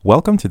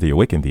Welcome to the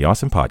Awaken the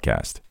Awesome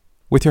podcast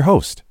with your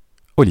host,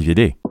 Olivier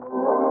Day.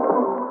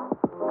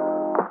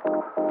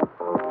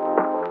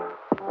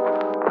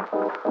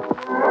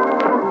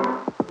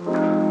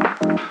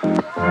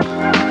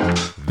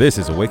 This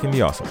is Awaken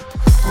the Awesome,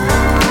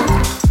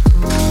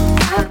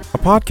 a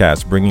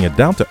podcast bringing a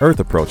down-to-earth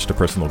approach to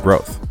personal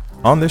growth.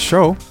 On this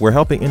show, we're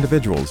helping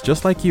individuals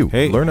just like you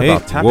learn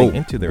about tapping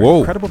into their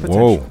incredible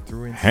potential.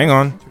 Hang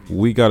on.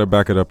 We got to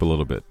back it up a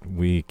little bit.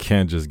 We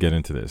can't just get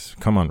into this.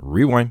 Come on,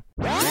 rewind.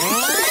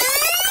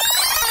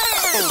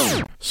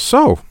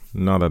 So,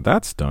 now that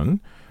that's done,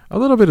 a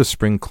little bit of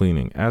spring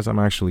cleaning. As I'm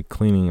actually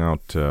cleaning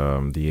out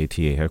the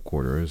ATA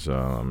headquarters,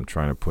 I'm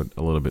trying to put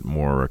a little bit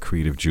more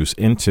creative juice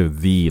into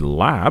the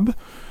lab.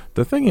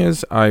 The thing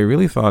is, I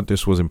really thought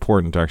this was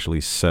important to actually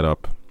set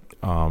up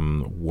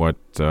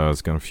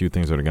a few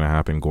things that are going to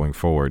happen going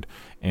forward.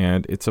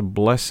 And it's a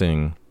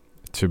blessing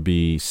to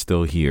be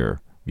still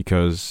here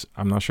because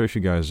I'm not sure if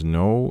you guys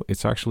know,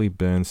 it's actually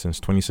been since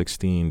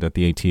 2016 that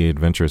the ATA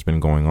adventure has been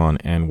going on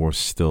and we're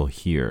still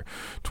here.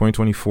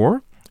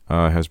 2024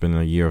 has been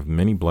a year of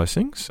many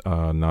blessings,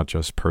 not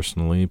just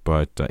personally,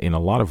 but in a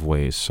lot of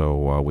ways.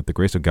 So with the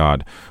grace of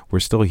God, we're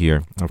still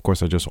here. And of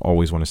course, I just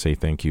always want to say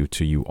thank you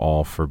to you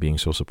all for being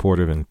so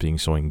supportive and being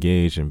so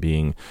engaged and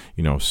being,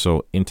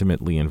 so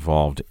intimately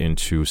involved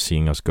into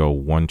seeing us go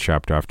one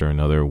chapter after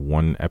another,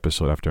 one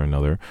episode after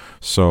another.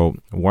 So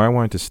why I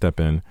wanted to step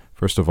in,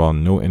 first of all,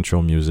 no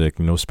intro music,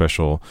 no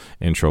special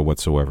intro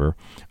whatsoever.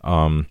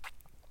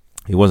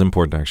 It was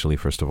important, actually.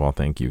 First of all,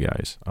 thank you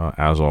guys.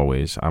 As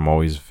always, I'm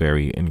always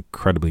very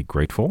incredibly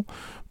grateful,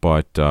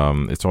 but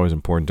it's always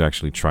important to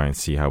actually try and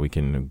see how we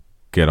can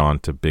get on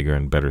to bigger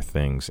and better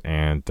things.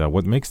 And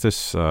what makes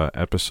this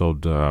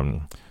episode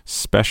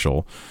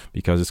special,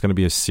 because it's going to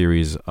be a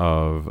series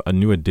of a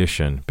new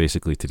addition,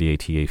 basically, to the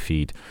ATA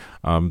feed.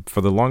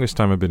 For the longest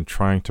time, I've been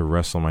trying to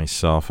wrestle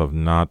myself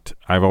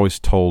I've always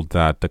told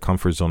that the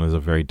comfort zone is a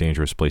very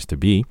dangerous place to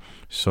be.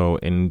 So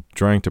in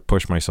trying to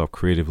push myself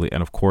creatively,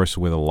 and of course,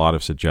 with a lot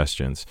of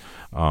suggestions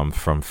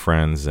from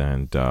friends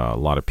and a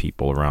lot of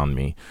people around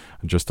me,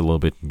 just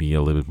be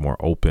a little bit more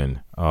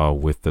open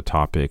with the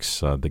topics,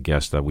 the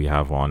guests that we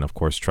have on. Of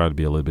course, try to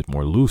be a little bit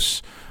more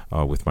loose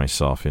with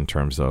myself in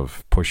terms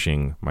of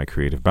pushing my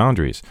creative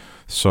boundaries.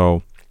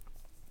 So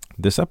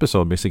this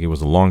episode basically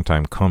was a long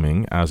time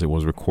coming, as it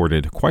was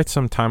recorded quite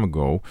some time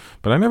ago,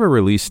 but I never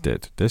released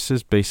it. This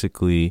is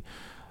basically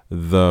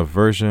the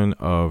version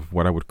of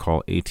what I would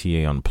call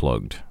ATA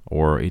Unplugged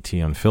or ATA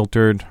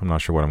Unfiltered. I'm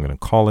not sure what I'm going to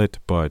call it,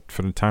 but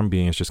for the time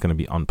being, it's just going to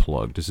be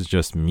unplugged. This is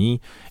just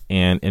me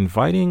and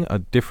inviting a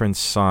different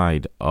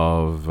side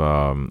of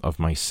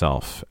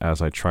myself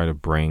as I try to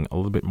bring a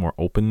little bit more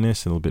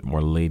openness and a little bit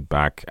more laid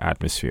back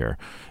atmosphere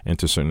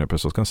into certain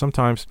episodes. Because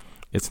sometimes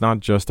it's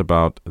not just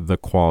about the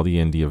quality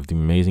and the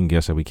amazing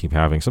guests that we keep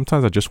having.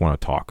 Sometimes I just want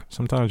to talk.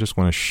 Sometimes I just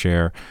want to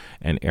share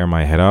and air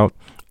my head out.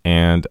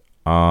 And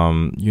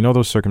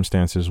those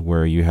circumstances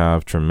where you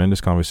have tremendous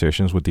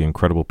conversations with the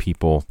incredible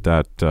people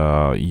that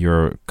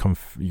you're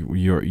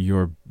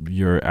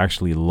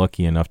actually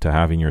lucky enough to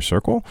have in your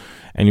circle,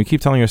 and you keep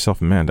telling yourself,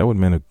 man, that would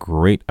have been a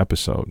great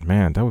episode.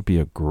 Man, that would be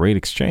a great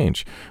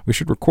exchange. We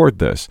should record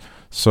this.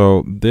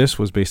 So this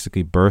was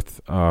basically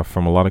birthed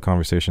from a lot of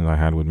conversations I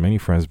had with many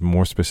friends,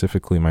 more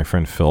specifically my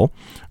friend Phil,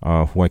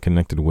 who I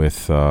connected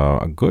with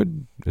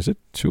is it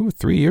 2 or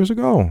 3 years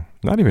ago?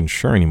 Not even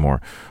sure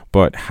anymore.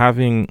 But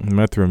having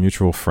met through a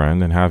mutual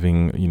friend and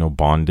having,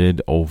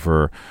 bonded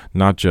over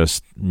not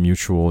just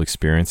mutual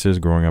experiences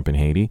growing up in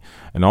Haiti,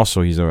 and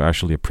also he's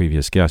actually a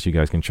previous guest. You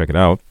guys can check it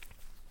out.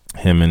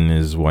 Him and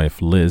his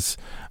wife Liz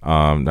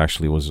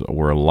actually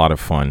were a lot of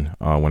fun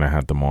when I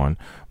had them on.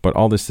 But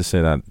all this to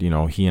say that,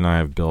 he and I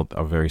have built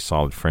a very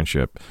solid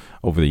friendship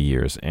over the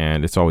years,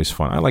 and it's always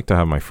fun. I like to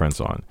have my friends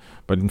on.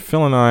 But in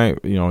Phil and I,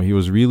 he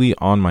was really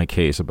on my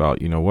case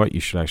about, you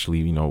should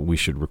actually, we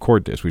should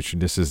record this.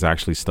 This is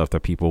actually stuff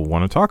that people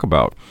want to talk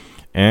about.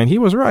 And he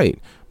was right.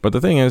 But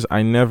the thing is,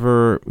 I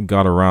never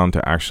got around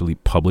to actually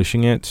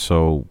publishing it.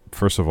 So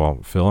first of all,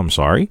 Phil, I'm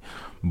sorry.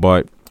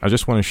 But I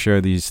just want to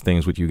share these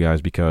things with you guys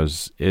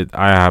because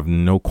I have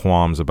no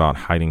qualms about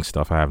hiding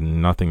stuff. I have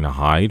nothing to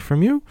hide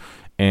from you.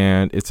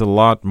 And it's a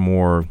lot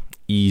more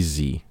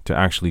easy to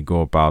actually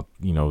go about,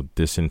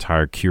 this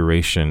entire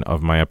curation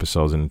of my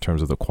episodes in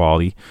terms of the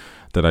quality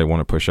that I want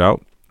to push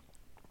out,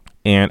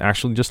 and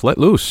actually just let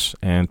loose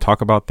and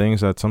talk about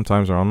things that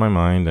sometimes are on my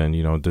mind, and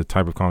the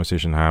type of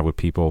conversation I have with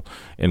people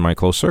in my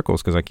close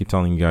circles, because I keep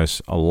telling you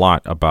guys a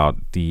lot about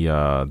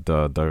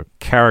the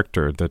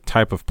character, the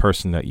type of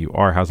person that you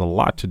are has a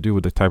lot to do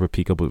with the type of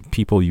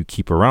people you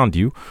keep around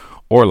you,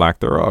 or lack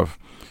thereof.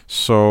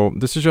 So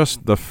this is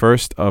just the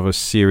first of a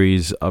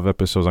series of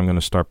episodes I'm going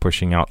to start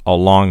pushing out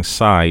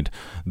alongside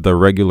the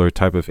regular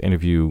type of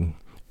interview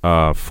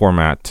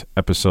format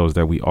episodes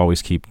that we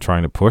always keep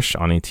trying to push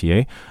on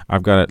ATA.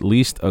 I've got at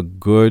least a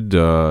good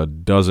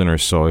dozen or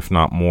so, if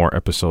not more,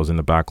 episodes in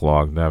the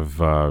backlog that I've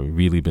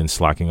really been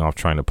slacking off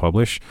trying to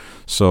publish.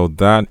 So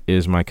that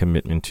is my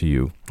commitment to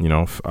you.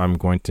 I'm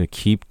going to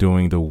keep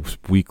doing the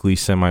weekly,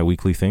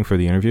 semi-weekly thing for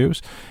the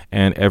interviews.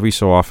 And every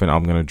so often,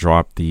 I'm going to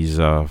drop these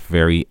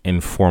very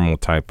informal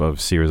type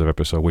of series of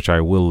episodes, which I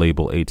will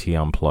label AT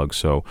Unplugged.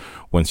 So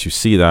once you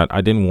see that,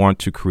 I didn't want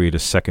to create a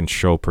second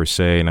show per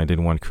se, and I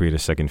didn't want to create a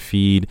second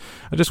feed.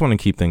 I just want to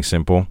keep things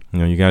simple.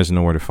 You guys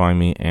know where to find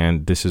me,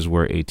 and this is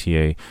where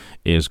ATA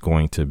is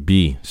going to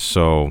be.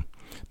 So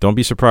don't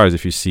be surprised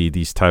if you see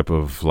these type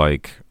of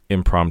like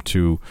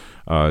impromptu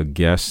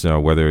guests,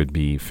 whether it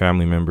be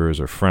family members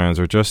or friends,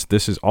 or just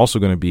this is also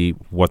going to be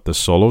what the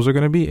solos are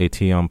going to be,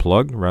 AT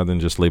Unplugged, rather than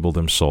just label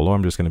them solo.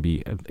 I'm just going to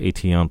be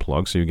AT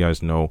Unplugged, so you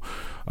guys know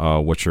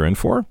what you're in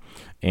for.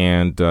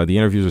 And the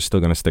interviews are still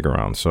going to stick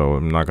around, so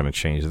I'm not going to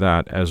change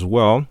that as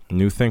well.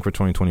 New thing for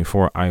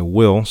 2024, I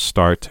will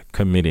start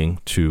committing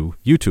to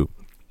YouTube.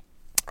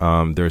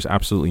 There's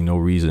absolutely no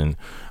reason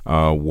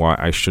why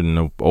I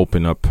shouldn't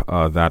open up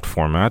that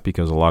format,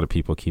 because a lot of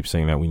people keep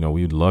saying that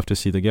we'd love to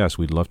see the guests,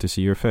 we'd love to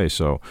see your face.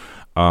 So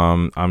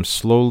I'm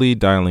slowly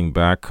dialing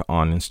back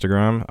on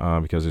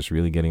Instagram because it's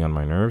really getting on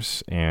my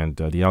nerves, and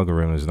the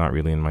algorithm is not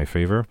really in my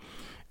favor,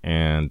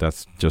 and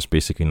that's just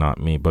basically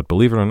not me. But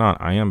believe it or not,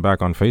 I am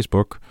back on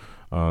Facebook.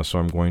 So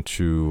I'm going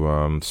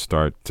to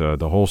start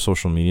the whole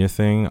social media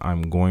thing.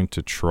 I'm going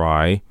to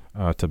try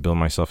to build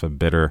myself a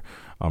better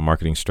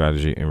marketing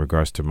strategy in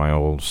regards to my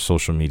old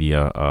social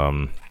media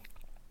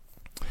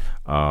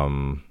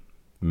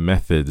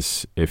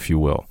methods, if you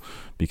will,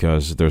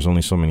 because there's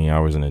only so many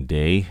hours in a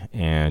day,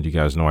 and you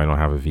guys know I don't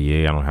have a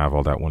VA, I don't have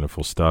all that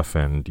wonderful stuff,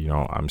 and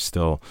I'm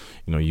still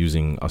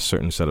using a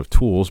certain set of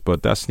tools,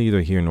 but that's neither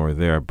here nor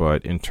there.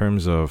 But in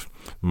terms of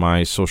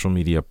my social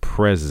media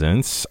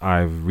presence,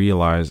 I've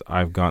realized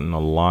I've gotten a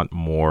lot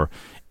more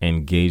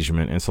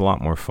engagement. It's a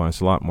lot more fun. It's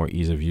a lot more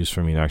ease of use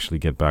for me to actually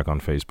get back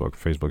on Facebook.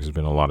 Facebook has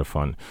been a lot of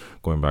fun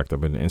going back there,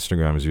 but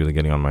Instagram is really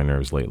getting on my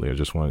nerves lately. I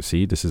just want to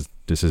see, this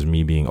is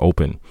me being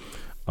open.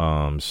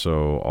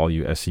 So all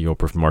you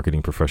SEO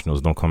marketing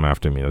professionals, don't come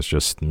after me. That's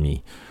just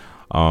me.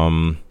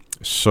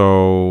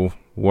 So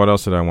what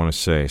else did I want to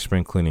say?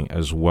 Spring cleaning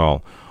as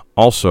well.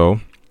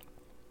 Also,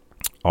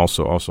 I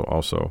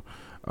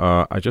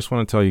just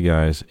want to tell you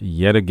guys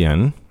yet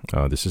again,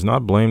 this is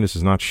not blame, this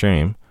is not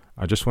shame.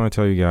 I just want to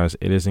tell you guys,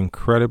 it is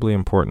incredibly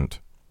important.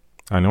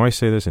 I know I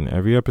say this in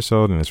every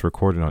episode, and it's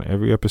recorded on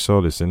every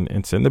episode. It's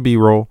in the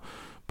B-roll,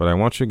 but I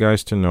want you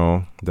guys to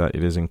know that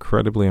it is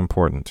incredibly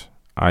important.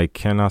 I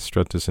cannot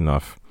stress this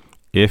enough.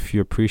 If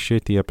you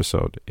appreciate the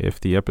episode, if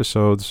the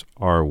episodes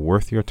are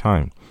worth your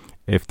time,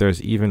 if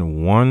there's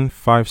even 1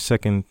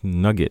 5-second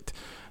nugget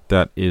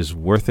that is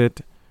worth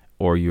it,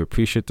 or you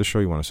appreciate the show,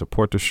 you want to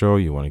support the show,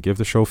 you want to give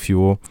the show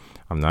fuel,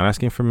 I'm not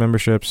asking for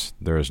memberships.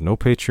 There is no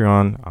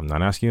Patreon. I'm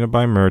not asking you to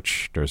buy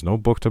merch. There's no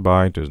book to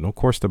buy. There's no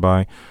course to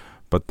buy.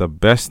 But the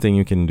best thing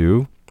you can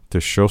do to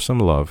show some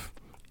love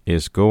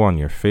is go on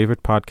your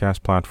favorite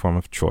podcast platform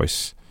of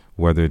choice,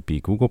 whether it be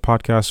Google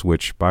Podcasts,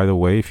 which, by the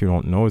way, if you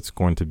don't know, it's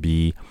going to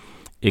be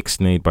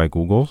ixnayed by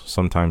Google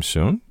sometime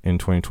soon in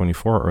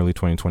 2024 or early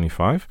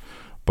 2025.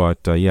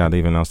 But they've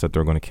announced that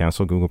they're going to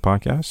cancel Google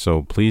Podcasts.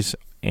 So please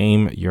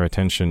aim your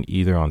attention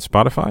either on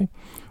Spotify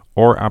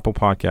or Apple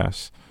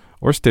Podcasts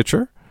or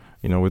Stitcher,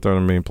 with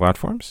our main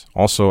platforms.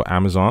 Also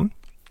Amazon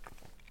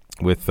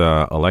with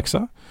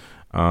Alexa.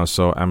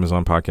 So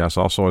Amazon Podcasts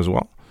also as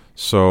well.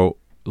 So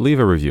leave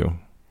a review,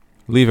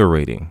 leave a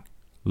rating,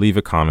 leave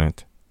a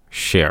comment,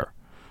 share.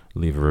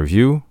 Leave a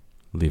review,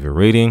 leave a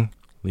rating,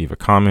 leave a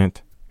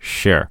comment,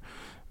 share.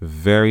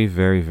 Very,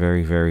 very,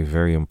 very, very,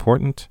 very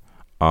important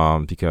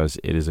because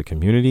it is a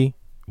community.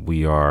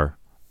 We are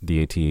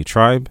the ATA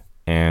tribe,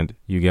 and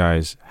you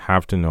guys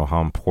have to know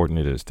how important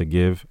it is to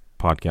give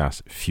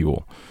podcast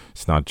fuel.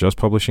 It's not just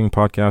publishing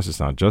podcasts. It's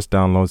not just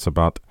downloads. It's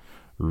about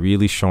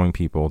really showing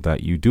people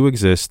that you do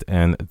exist,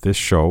 and this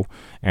show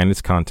and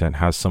its content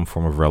has some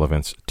form of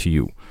relevance to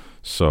you.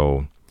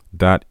 So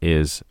that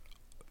is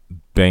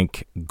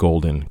bank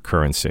golden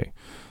currency.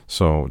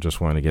 So just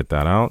wanted to get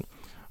that out.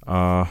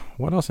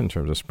 What else in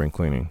terms of spring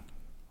cleaning?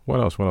 What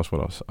else?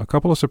 A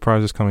couple of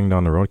surprises coming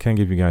down the road. Can't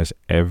give you guys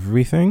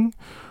everything,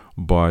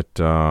 but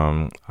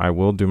I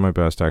will do my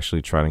best to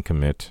actually try and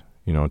commit,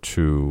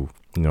 to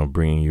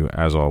bringing you,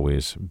 as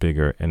always,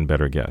 bigger and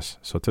better guests.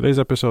 So today's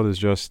episode is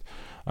just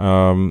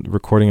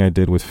recording I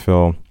did with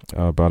Phil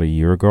about a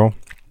year ago.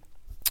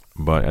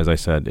 But as I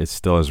said, it's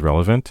still as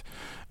relevant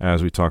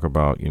as we talk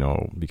about,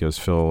 because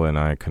Phil and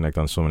I connect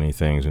on so many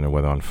things,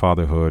 whether on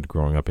fatherhood,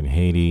 growing up in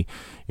Haiti,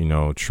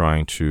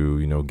 trying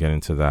to, get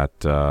into that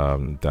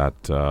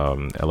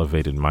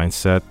elevated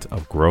mindset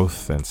of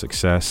growth and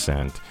success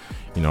and,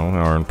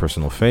 our own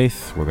personal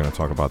faith. We're going to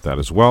talk about that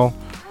as well.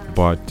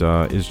 But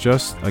it's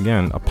just,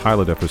 again, a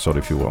pilot episode,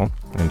 if you will,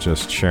 and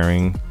just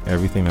sharing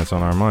everything that's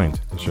on our mind.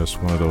 It's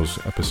just one of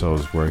those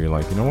episodes where you're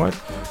like, you know what?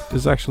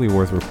 This is actually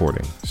worth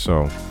recording.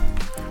 So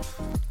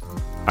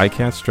I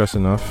can't stress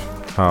enough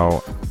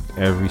how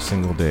every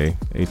single day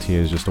ATA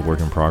is just a work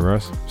in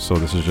progress. So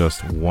this is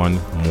just one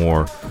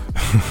more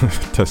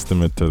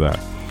testament to that.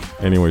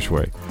 Any which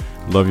way.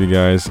 Love you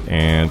guys,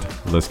 and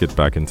let's get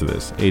back into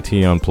this.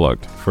 ATA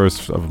Unplugged,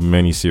 first of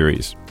many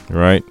series. All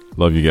right.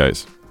 Love you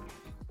guys.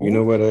 You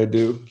know what I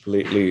do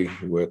lately?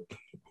 What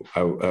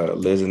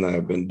Liz and I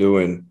have been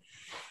doing.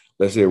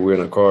 Let's say we're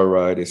in a car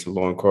ride. It's a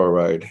long car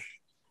ride,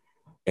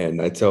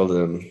 and I tell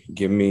them,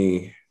 give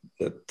me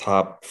the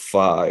top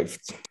five,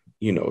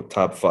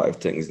 top five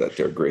things that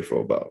they're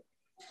grateful about.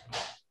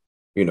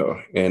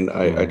 And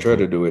I try Mm-hmm.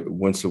 to do it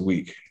once a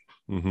week.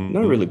 Not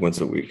Mm-hmm. really once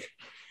a week,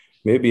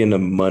 maybe in a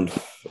month,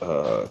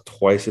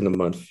 twice in a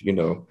month.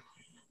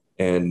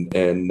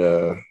 And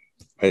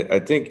I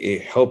think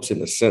it helps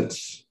in a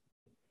sense,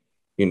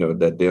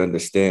 that they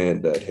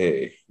understand that,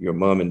 hey, your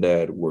mom and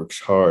dad works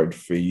hard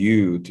for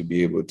you to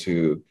be able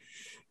to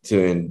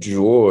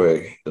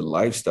enjoy the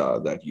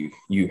lifestyle that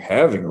you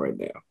having right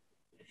now.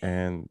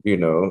 And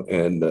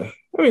And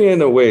I mean,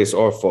 in a way, it's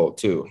our fault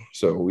too.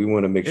 So we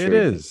want to make it sure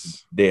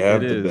is. they It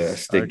have the is.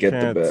 best, they I get the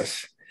can't.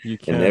 best, You and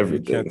can't. You can't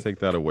everything. take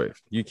that away.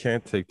 You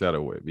can't take that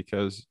away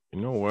because you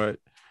know what?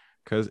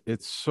 Because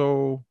it's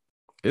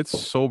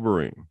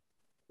sobering.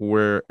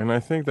 Where and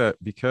I think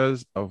that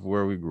because of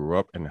where we grew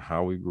up and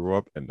how we grew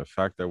up and the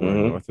fact that we're in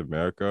Mm-hmm. North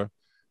America,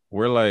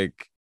 we're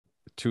like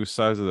two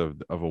sides of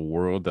a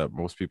world that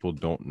most people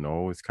don't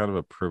know. It's kind of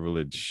a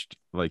privileged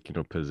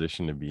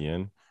position to be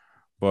in.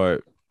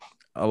 But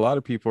a lot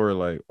of people are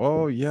like,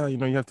 oh yeah, you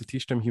have to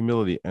teach them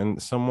humility. And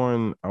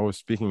someone I was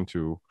speaking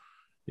to,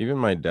 even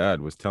my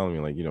dad was telling me,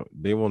 like,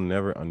 they will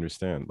never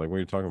understand. Like, what are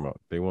you talking about?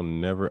 They will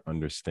never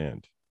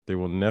understand. They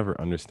will never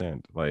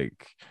understand.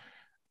 Like,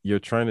 you're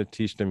trying to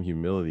teach them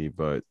humility,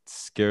 but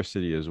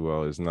scarcity as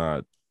well is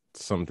not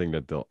something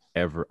that they'll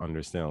ever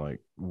understand.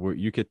 Like,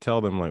 you could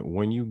tell them, like,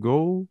 when you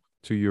go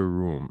to your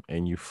room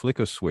and you flick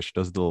a switch,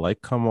 does the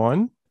light come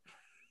on?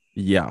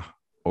 Yeah.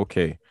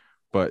 Okay.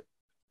 But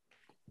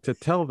to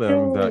tell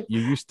them that Yo,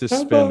 you used to how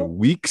spend about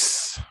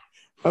weeks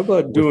how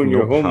about with doing no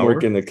your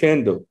homework power. in a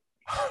candle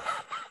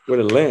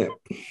with a lamp,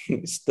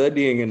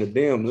 studying in a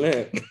damn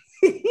lamp?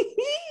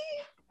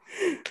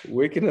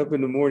 Waking up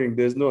in the morning,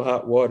 there's no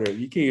hot water.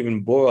 You can't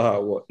even boil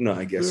hot water. No,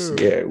 I guess, Dude,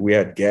 yeah, we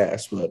had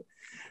gas, but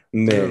dude,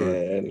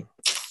 man,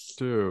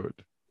 dude.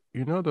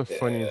 You know the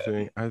funny yeah.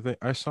 thing? I think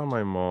I saw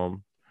my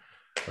mom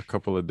a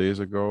couple of days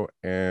ago,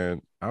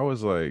 and I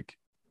was like,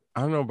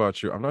 I don't know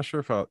about you. I'm not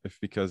sure if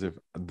because of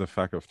the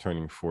fact of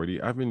turning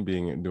 40, I've been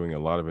doing a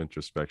lot of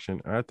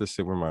introspection. I had to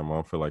sit with my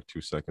mom for like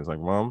 2 seconds. Like,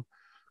 Mom,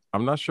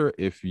 I'm not sure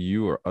if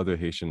you or other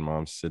Haitian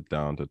moms sit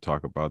down to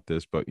talk about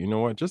this, but you know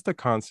what? Just the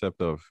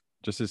concept of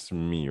just as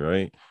me,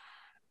 right?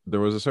 There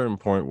was a certain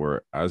point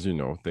where, as you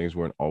know, things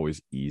weren't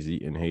always easy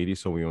in Haiti,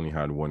 so we only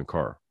had one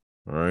car.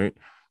 All right.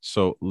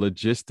 So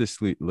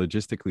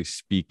logistically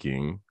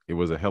speaking, it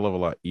was a hell of a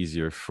lot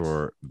easier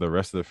for the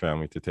rest of the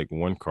family to take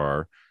one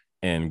car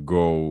and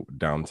go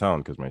downtown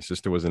because my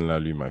sister was in La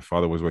Lue, my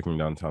father was working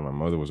downtown, my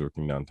mother was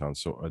working downtown.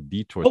 So a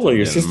detour Hold to on,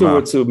 your sister Delma.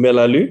 went to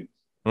Melalu?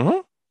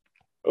 Uh-huh.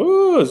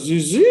 Oh,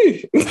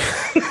 Zizi.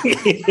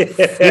 Frico.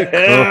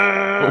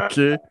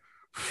 OK.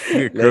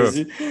 Frico.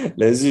 Les,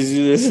 les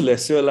Zizi, les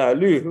sur la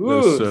lue. Le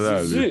Oh, seul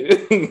à lui.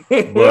 Zizi.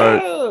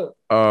 But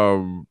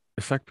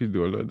chaque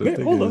vidéo, the Man,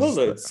 thing hold is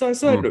on. that,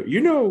 Side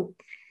note,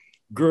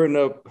 growing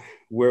up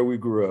where we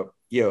grew up,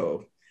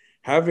 yo,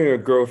 having a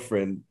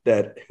girlfriend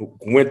that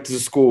went to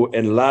school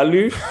in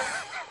Lalu,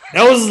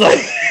 that was like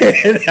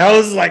that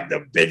was like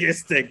the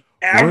biggest thing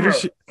where does ever.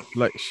 she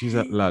like she's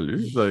at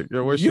Lalu? Like,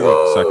 yeah, where's she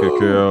go? Sacre Yo,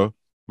 Coeur,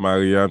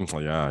 Marianne. Oh,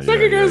 yeah, yeah,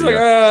 second yeah, guy's like,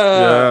 yeah.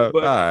 Yeah, all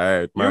but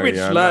right, you reach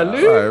Marianne. All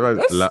Lalu?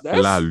 right,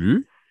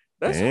 Lalu.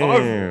 That's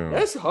Harvard. Damn.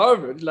 That's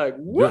Harvard. Like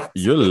You're what?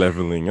 you're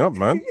leveling up,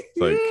 man. It's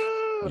like,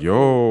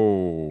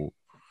 Yo,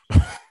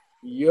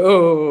 yo.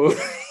 yo.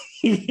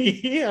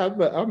 Yeah,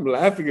 I'm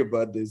laughing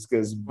about this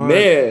because But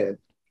man.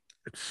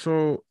 it's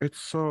so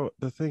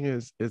the thing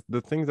is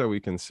the things that we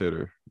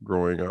consider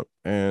growing up.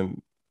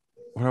 And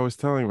what I was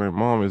telling my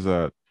mom is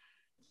that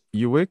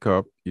you wake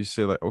up, you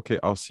say like, okay,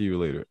 I'll see you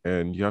later.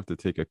 And you have to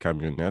take a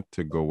camionette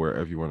to go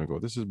wherever you want to go.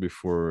 This is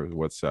before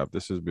WhatsApp.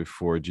 This is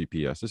before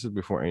GPS. This is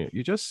before any,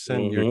 you just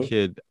send your Mm-hmm.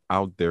 kid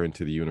out there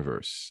into the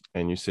universe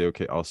and you say,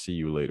 okay, I'll see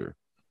you later.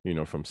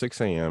 From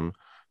 6 a.m.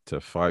 to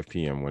 5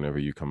 p.m. whenever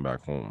you come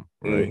back home,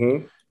 right?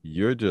 Mm-hmm.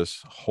 You're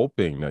just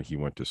hoping that he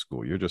went to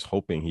school. You're just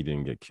hoping he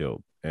didn't get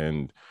killed.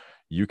 And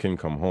you can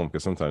come home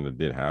because sometimes it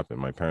did happen.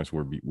 My parents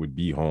would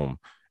be home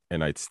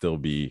and I'd still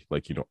be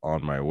like,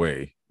 on my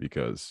way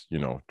because,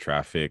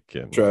 traffic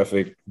and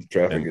Traffic is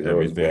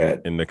always everything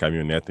bad. in the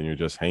camionette, and you're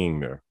just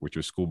hanging there with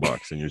your school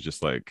box and you're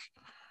just like,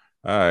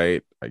 all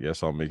right, I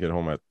guess I'll make it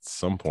home at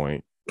some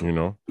point,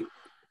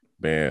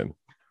 man.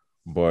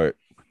 But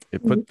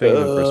it put things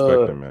in Uh,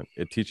 perspective, man.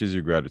 It teaches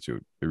you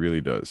gratitude. It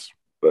really does.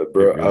 but It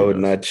bro, I really would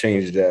does. not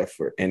change that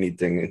for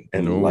anything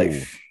in No,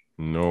 life.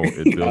 no,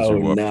 it I builds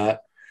would you up. not.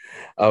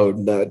 I would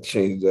not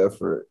change that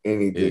for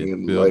anything It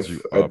in builds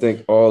life. you I up.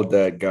 think all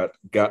that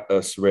got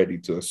us ready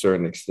to a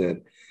certain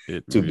extent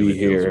It to be really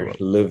builds you here up.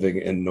 living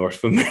in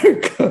North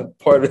America,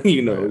 part of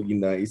Man,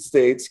 United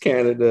States,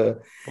 Canada.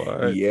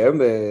 but Yeah,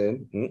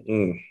 man.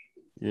 Mm-mm.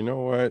 You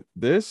know what?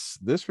 This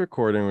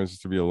recording was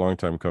to be a long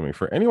time coming.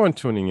 For anyone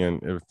tuning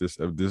in, if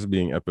this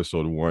being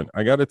episode 1,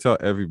 I got to tell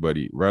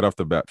everybody right off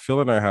the bat,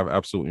 Phil and I have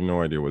absolutely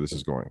no idea where this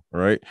is going.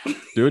 All right,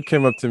 dude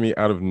came up to me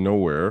out of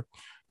nowhere.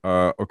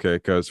 Okay,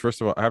 because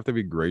first of all, I have to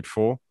be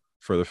grateful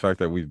for the fact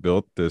that we've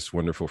built this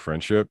wonderful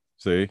friendship.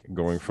 Say,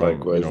 going from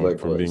Likewise,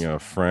 from being likewise. a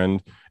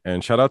friend,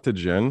 and shout out to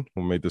Jen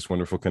who made this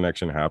wonderful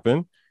connection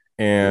happen.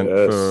 And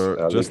Yes,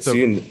 for just to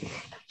Alexine.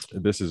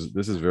 this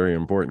is very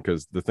important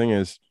because the thing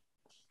is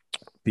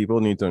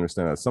people need to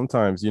understand that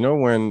sometimes,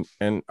 when,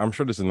 and I'm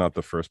sure this is not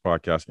the first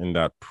podcast in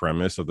that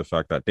premise of the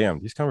fact that, damn,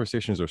 these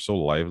conversations are so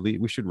lively,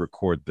 we should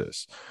record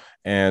this.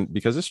 And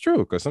because it's true,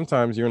 because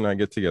sometimes you and I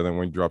get together and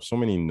we drop so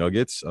many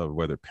nuggets of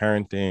whether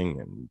parenting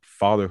and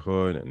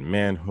fatherhood and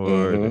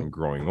manhood and Mm-hmm.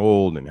 growing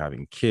old and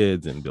having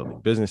kids and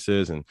building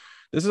businesses. And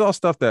this is all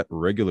stuff that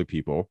regular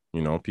people,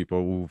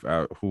 people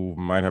who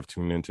might have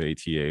tuned into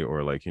ATA,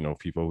 or like,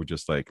 people who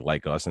just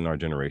like us in our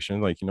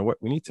generation, like, you know what,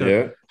 we need to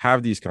Yeah.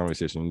 have these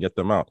conversations and get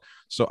them out.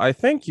 So I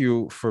thank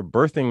you for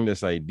birthing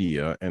this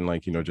idea and,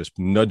 like, just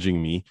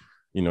nudging me,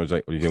 it's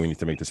like, okay, we need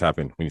to make this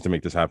happen. We need to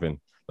make this happen.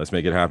 Let's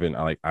make it happen.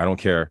 I don't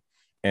care.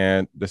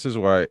 And this is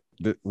why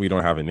we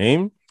don't have a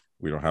name.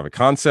 We don't have a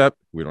concept.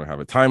 We don't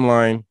have a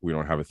timeline. We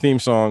don't have a theme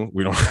song.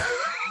 We don't,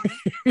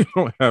 we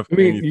don't have I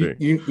mean,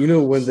 anything. you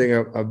know, one thing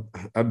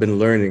I've been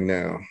learning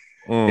now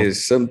Mm,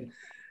 is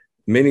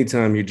many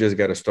times you just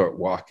got to start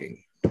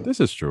walking. this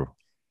is true.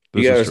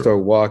 You This got is to true.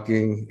 start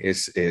walking.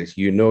 It's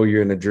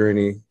you're in a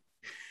journey,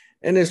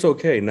 and it's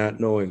okay not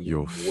knowing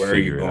You'll where you're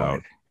figure it going.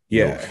 out.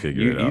 You'll Yeah,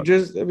 figure you it you out.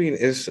 just I mean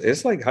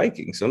it's like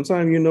hiking.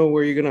 Sometimes you know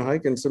where you're gonna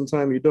hike, and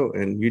sometimes you don't,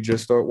 and you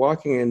just start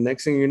walking, and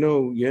next thing you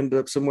know, you end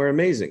up somewhere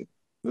amazing.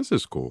 This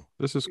is cool.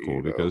 This is cool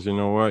You know, because you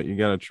know what? You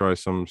got to try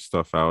some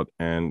stuff out.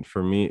 And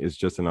for me, it's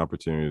just an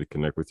opportunity to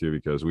connect with you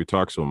because we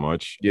talk so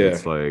much. yeah,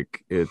 It's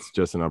like, it's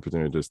just an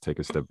opportunity to just take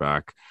a step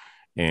back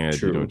and,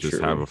 true, just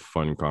have true. a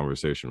fun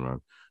conversation, man.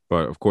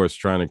 But of course,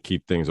 trying to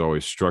keep things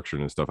always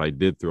structured and stuff, I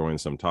did throw in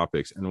some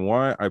topics. And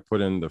why I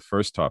put in the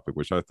first topic,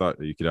 which I thought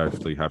that you could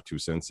actually have 2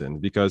 cents in,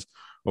 because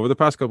over the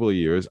past couple of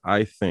years,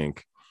 I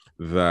think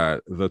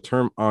that the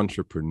term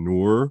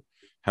entrepreneur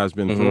has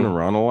been thrown Mm-hmm.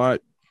 around a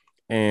lot,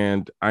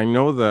 and I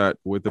know that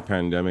with the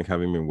pandemic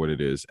having been what it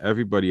is,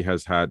 everybody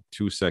has had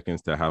 2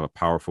 seconds to have a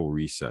powerful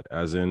reset,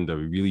 as in the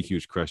really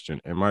huge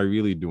question: am I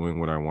really doing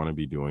what I want to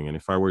be doing? And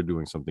if I were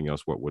doing something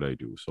else, what would I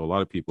do? So a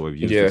lot of people have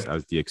used Yeah, this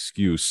as the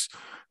excuse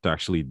to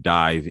actually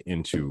dive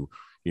into,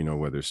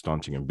 whether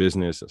staunching a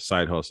business, a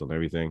side hustle, and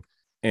everything.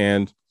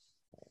 And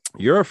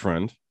you're a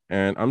friend,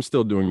 and I'm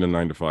still doing the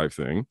 9 to 5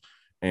 thing.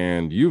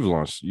 And you've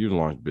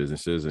launched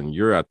businesses, and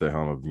you're at the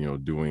helm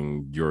of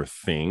doing your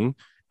thing.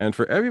 And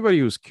for everybody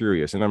who's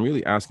curious, and I'm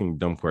really asking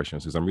dumb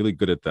questions because I'm really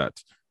good at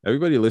that.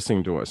 Everybody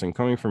listening to us and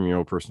coming from your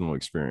own personal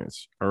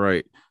experience. All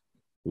right,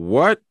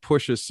 what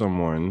pushes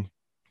someone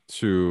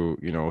to,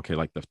 okay,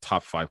 like the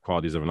top 5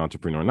 qualities of an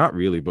entrepreneur? Not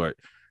really, but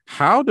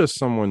how does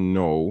someone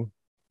know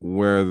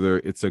whether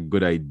it's a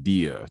good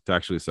idea to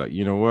actually say,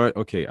 you know what,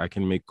 okay, I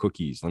can make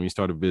cookies, let me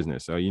start a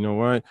business. You know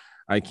what,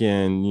 I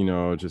can,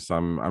 just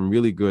I'm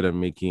really good at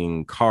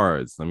making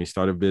cards, let me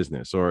start a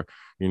business. Or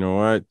you know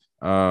what,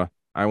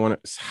 I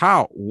want to,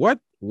 how, what,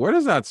 where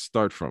does that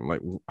start from? Like,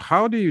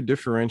 how do you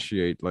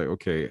differentiate, like,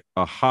 okay,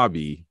 a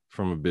hobby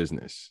from a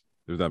business?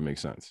 Does that make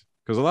sense?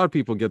 Because a lot of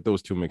people get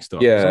those two mixed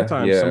up. yeah,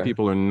 Sometimes some yeah.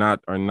 people are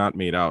not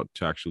made out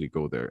to actually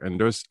go there. And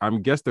there's a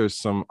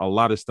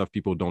lot of stuff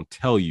people don't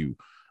tell you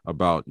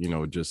about,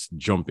 just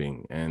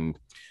jumping and,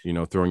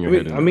 throwing your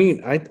head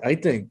in there. I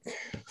think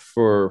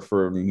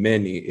for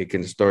many it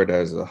can start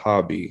as a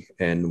hobby,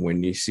 and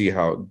when you see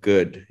how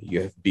good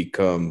you have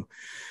become,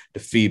 the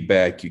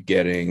feedback you're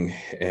getting,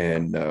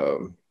 and uh,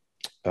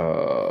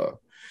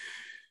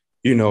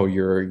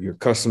 your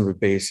customer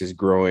base is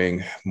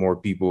growing, more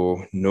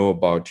people know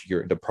about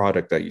the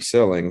product that you're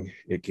selling.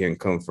 It can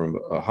come from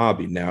a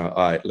hobby. Now,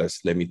 all right,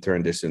 let me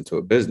turn this into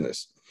a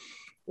business.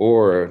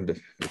 Or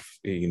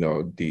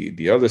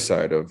the other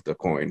side of the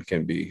coin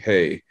can be,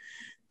 hey,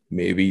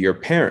 maybe your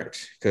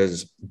parents,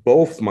 because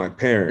both my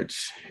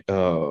parents,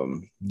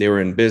 they were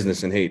in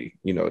business in Haiti.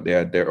 They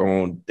had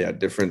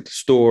different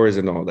stores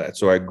and all that.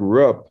 So I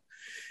grew up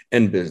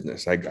in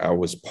business. I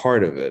was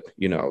part of it.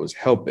 I was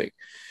helping.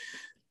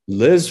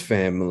 Liz's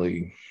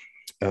family,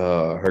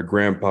 her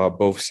grandpa,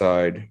 both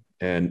side,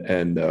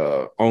 and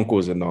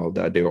uncles and all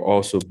that, they were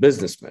also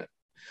businessmen.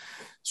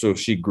 So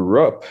she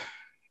grew up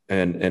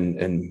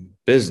and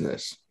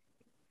business.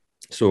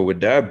 So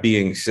with that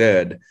being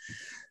said,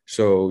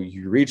 so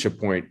you reach a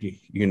point,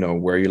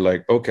 where you're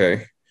like,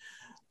 okay,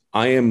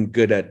 I am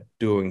good at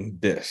doing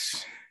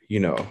this, you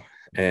know,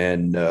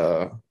 and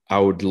I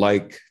would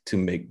like to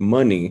make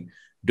money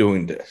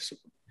doing this.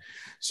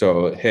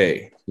 So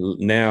hey,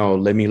 now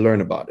let me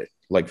learn about it.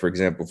 Like for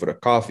example, for the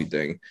coffee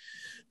thing,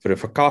 for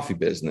coffee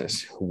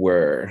business,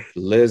 where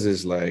Liz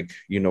is like,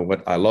 you know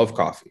what, I love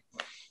coffee.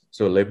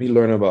 So let me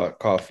learn about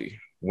coffee.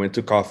 Went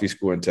to coffee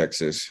school in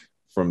Texas.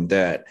 From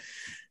that,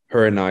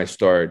 her and I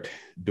start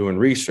doing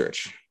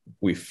research.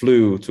 We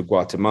flew to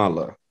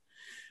Guatemala,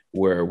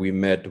 where we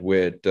met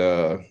with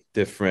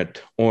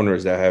different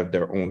owners that have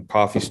their own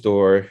coffee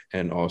store,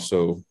 and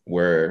also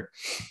where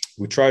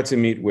we tried to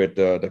meet with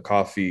the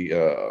coffee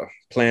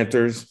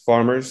planters,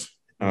 farmers,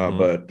 Mm-hmm.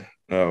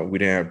 but we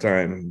didn't have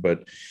time.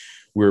 But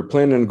we were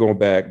planning on going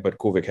back, but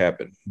COVID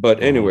happened. But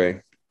Mm-hmm.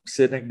 anyway,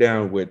 sitting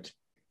down with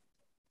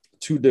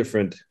two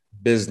different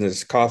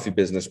coffee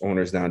business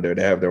owners down there.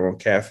 They have their own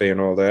cafe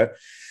and all that.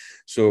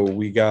 So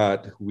we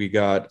got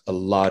a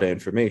lot of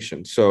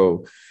information.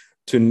 So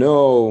to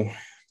know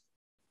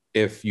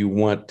if you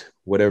want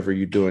whatever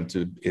you're doing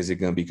to is it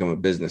going to become a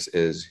business,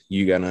 is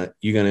you're gonna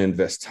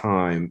invest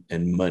time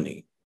and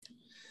money.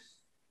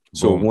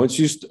 So Boom. once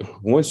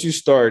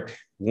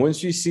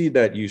you see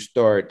that you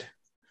start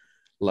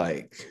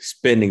like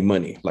spending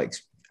money, like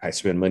I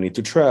spend money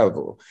to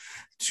travel,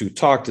 to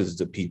talk to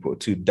the people,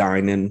 to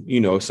dine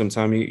in,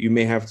 sometimes you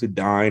may have to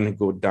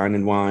go dine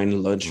and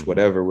wine, lunch, Mm-hmm.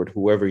 whatever, with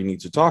whoever you need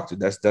to talk to.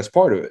 That's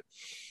part of it.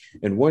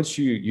 And once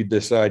you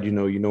decide, you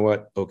know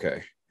what,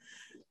 okay,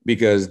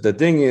 because the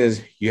thing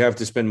is, you have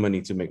to spend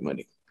money to make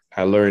money.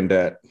 I learned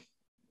that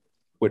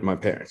with my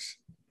parents.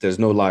 There's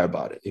no lie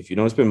about it. If you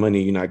don't spend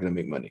money, you're not going to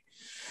make money.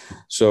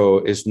 So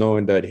it's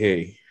knowing that,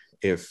 hey,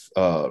 if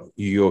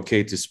you're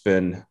okay to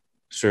spend a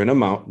certain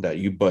amount that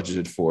you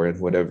budgeted for and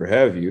whatever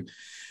have you,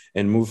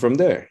 and move from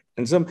there.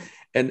 And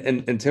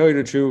tell you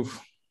the truth,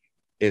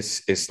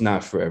 it's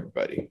not for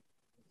everybody.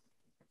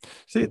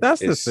 See,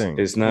 that's the It's thing,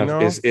 it's not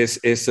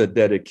it's a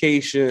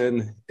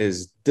dedication,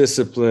 it's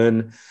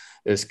discipline,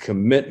 it's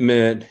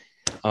commitment.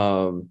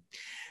 Um,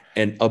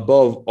 and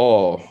above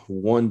all,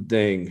 one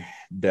thing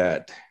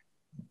that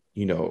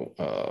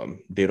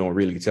they don't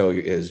really tell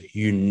you is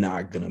you're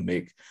not gonna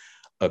make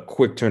a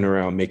quick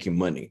turnaround making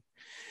money.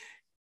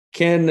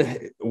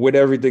 With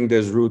everything,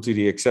 there's rule to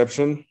the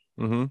exception.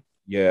 Mm-hmm.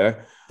 Yeah.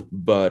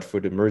 But for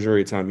the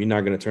majority of time, you're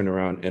not gonna turn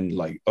around and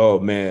like, oh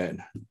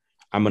man,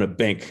 I'm gonna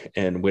bank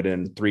and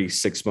within 3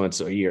 6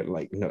 months or a year.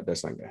 Like, no,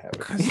 that's not gonna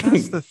Because that's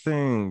happen. the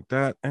thing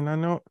that, and I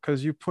know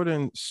because you put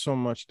in so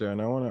much there,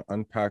 and I want to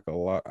unpack a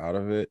lot out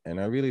of it. And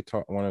I really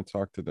want to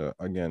talk to the,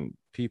 again,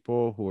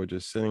 people who are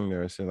just sitting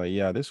there and saying, like,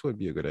 yeah, this would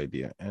be a good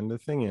idea. And the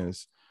thing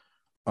is,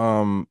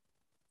 um,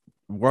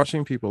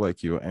 watching people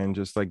like you and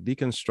just like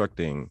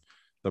deconstructing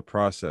the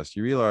process,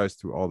 you realize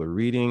through all the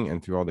reading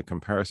and through all the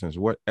comparisons,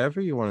 whatever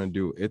you want to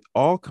do, it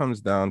all comes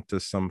down to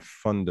some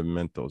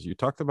fundamentals. You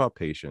talked about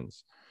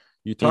patience,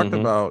 you talked Mm-hmm.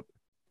 about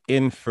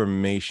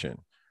information.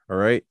 All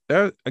right.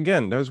 There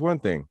again, there's one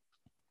thing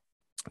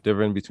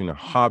different between a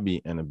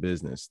hobby and a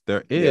business.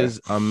 There Yeah.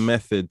 is a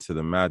method to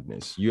the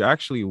madness. You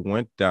actually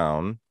went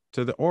down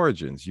to the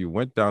origins. You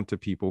went down to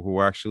people who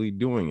are actually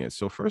doing it.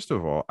 So first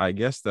of all, I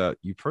guess that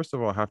you first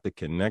of all have to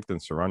connect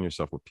and surround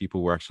yourself with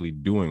people who are actually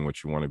doing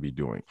what you want to be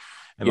doing.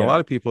 And a Yeah. lot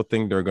of people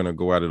think they're going to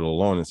go at it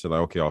alone and say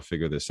like, okay, I'll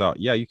figure this out.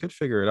 Yeah, you could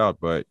figure it out,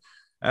 but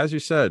as you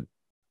said,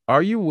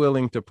 are you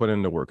willing to put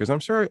in the work? Because I'm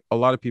sure a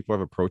lot of people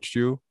have approached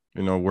you,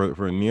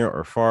 we're near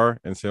or far,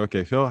 and say,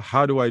 okay, Phil,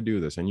 how do I do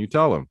this? And you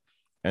tell them,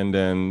 and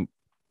then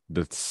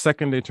the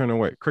second they turn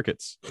away,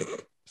 crickets.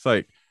 It's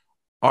like,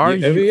 are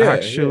Yeah. I you mean, yeah. Yeah.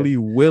 actually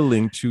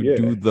willing to Yeah.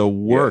 do the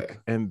Yeah.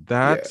 work? And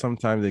that Yeah.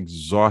 sometimes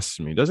exhausts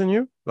me, doesn't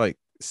you? Like,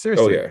 Oh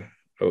seriously. yeah.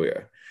 Oh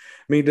yeah.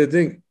 I mean, the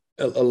thing,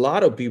 a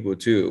lot of people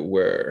too,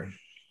 where,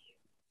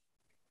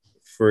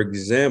 for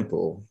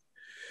example,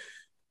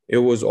 it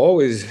was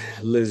always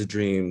Liz's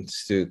dream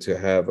to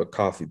have a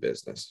coffee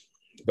business.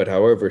 But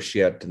however, she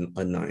had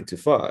a 9 to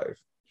 5.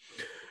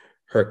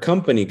 Her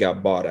company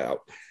got bought out.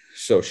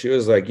 So she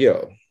was like,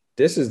 yo,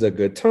 this is a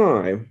good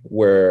time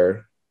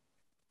where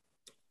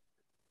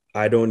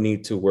I don't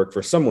need to work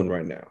for someone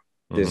right now.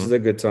 This is Mm-hmm. a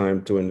good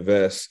time to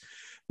invest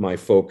my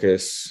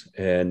focus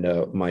and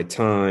my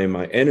time,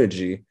 my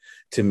energy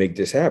to make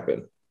this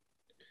happen.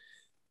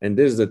 And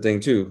this is the thing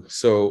too.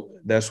 So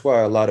that's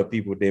why a lot of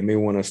people, they may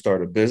want to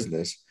start a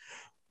business,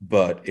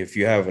 but if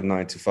you have a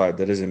 9 to 5,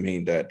 that doesn't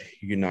mean that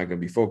you're not going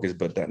to be focused,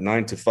 but that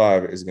 9 to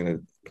 5 is going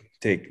to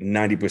take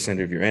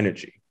 90% of your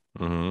energy.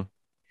 Mm-hmm.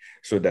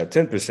 So that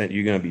 10%,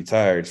 you're going to be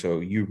tired. So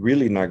you're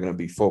really not going to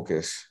be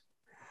focused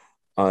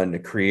on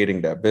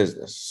creating that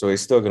business. So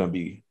it's still going to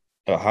be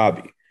a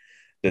hobby.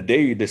 The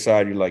day you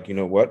decide you're like, you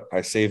know what,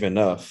 I save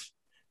enough,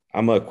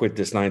 I'm going to quit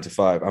this 9 to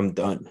 5, I'm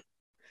done.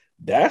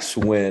 That's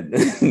when,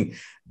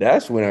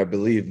 that's when I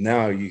believe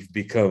now you've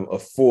become a,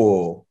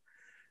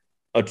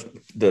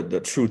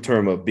 the true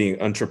term of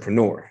being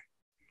entrepreneur,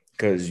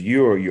 because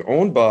you're your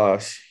own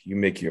boss, you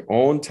make your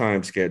own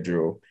time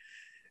schedule,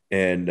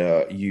 and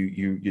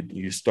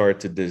you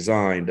start to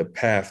design the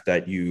path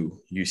that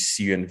you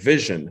see and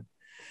vision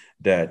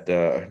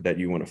that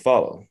you want to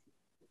follow.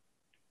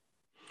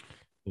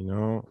 You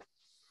know,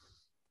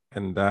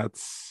 and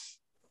that's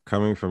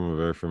coming from a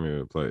very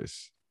familiar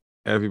place.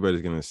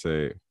 Everybody's going to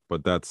say,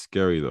 but that's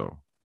scary though.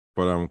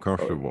 But I'm Oh,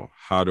 comfortable.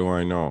 How do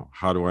I know?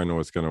 How do I know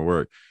it's going to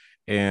work?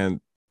 And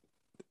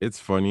it's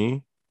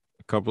funny.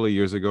 A couple of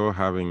years ago,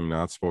 having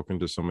not spoken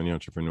to so many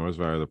entrepreneurs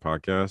via the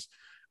podcast,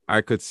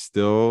 I could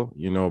still,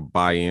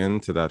 buy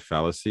into that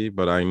fallacy,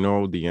 but I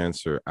know the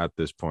answer at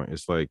this point.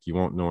 It's like you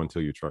won't know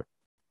until you try.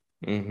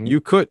 Mm-hmm.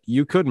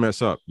 You could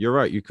mess up. You're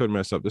right. You could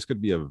mess up. This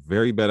could be a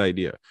very bad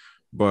idea.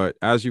 But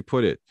as you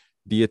put it,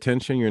 the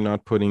attention you're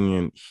not putting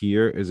in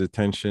here is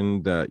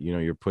attention that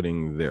you're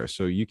putting there.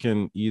 So you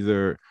can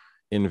either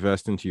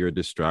invest into your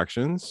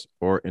distractions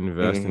or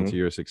invest into Mm-hmm.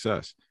 your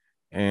success.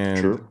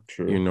 And True.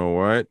 you True. know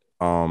what?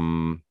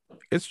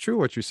 It's true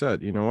what you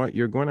said. You know what?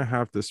 You're going to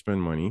have to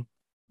spend money.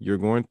 You're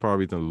going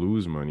probably to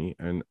lose money.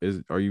 And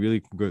are you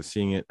really good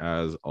seeing it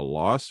as a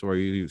loss, or are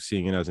you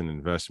seeing it as an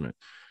investment?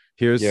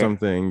 Here's Yeah.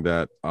 something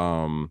that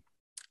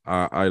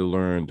I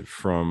learned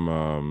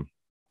from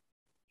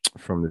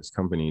this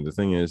company. The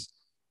thing is,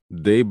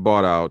 they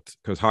bought out,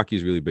 because hockey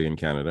is really big in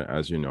Canada,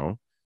 as you know.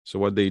 So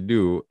what they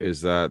do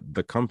is that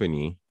the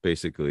company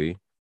basically,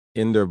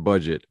 in their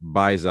budget,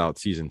 buys out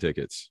season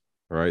tickets.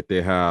 Right?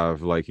 They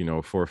have, like,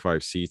 4 or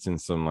 5 seats,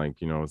 and some, like,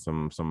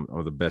 some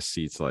of the best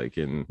seats, like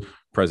in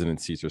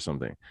president seats or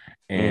something.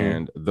 Mm-hmm.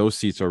 And those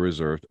seats are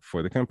reserved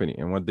for the company.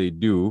 And what they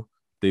do,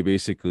 they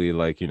basically,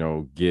 like,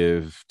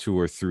 give 2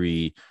 or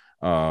 3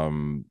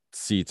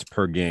 seats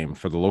per game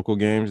for the local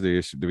games.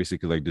 They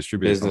basically, like,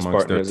 distribute it Business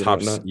amongst their partners and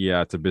tops, whatnot.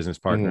 yeah, to business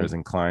partners Mm-hmm.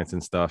 and clients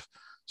and stuff.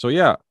 So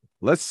yeah,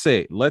 let's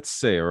say,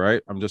 all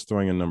right, I'm just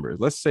throwing a number.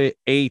 Let's say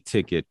a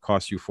ticket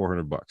costs you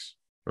 $400.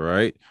 All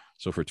right,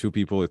 so for 2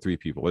 people or 3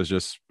 people, it's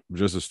just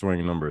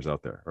throwing numbers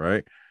out there,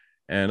 right?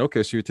 And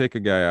okay, so you take a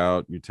guy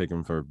out, you take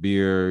him for a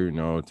beer,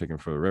 take him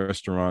for a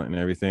restaurant and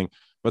everything.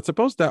 But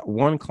suppose that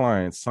one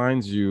client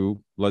signs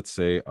you, let's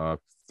say, a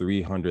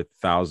 $300,000,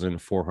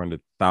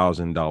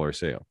 $400,000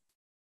 sale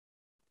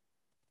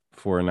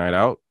for a night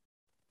out.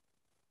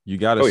 You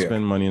got to Oh yeah.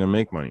 spend money to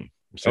make money.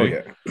 Oh See?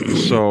 yeah.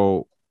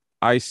 So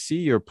I see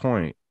your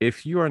point.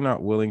 If you are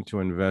not willing to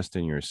invest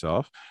in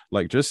yourself,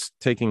 like just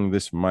taking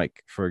this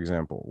mic, for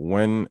example,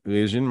 when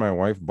Asian, my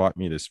wife, bought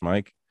me this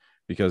mic,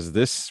 because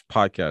this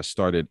podcast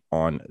started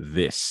on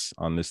this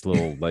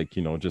little, like,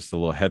 just a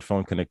little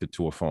headphone connected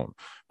to a phone.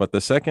 But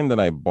the second that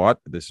I bought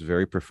this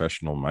very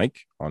professional mic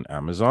on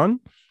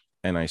Amazon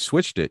and I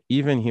switched it,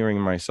 even hearing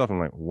myself, I'm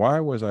like, why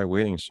was I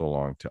waiting so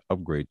long to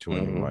upgrade to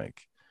a new Mm-hmm.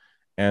 mic?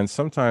 And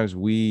sometimes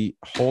we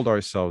hold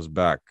ourselves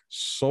back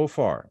so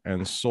far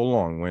and so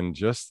long, when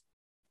just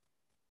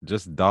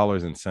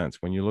dollars and cents,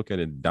 when you look at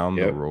it down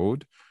the Yep.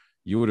 road,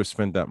 you would have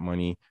spent that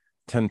money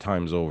 10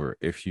 times over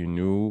if you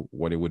knew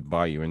what it would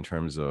buy you in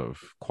terms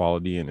of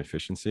quality and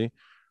efficiency.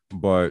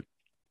 But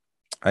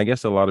I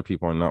guess a lot of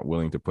people are not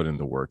willing to put in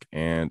the work.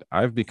 And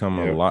I've become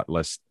a Yep. lot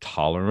less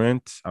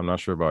tolerant. I'm not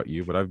sure about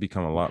you, but I've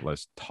become a lot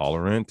less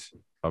tolerant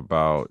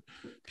about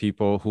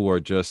people who are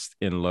just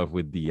in love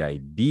with the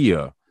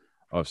idea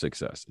of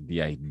success,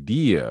 the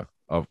idea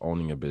of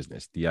owning a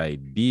business, the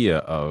idea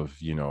of,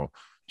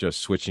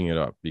 just switching it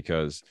up.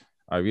 Because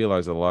I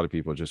realize a lot of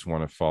people just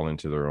want to fall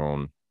into their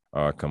own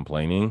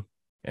complaining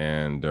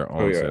and their Oh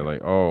own, say, yeah.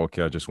 like, oh,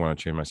 okay, I just want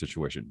to change my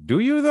situation. Do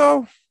you,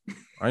 though?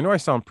 I know I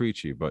sound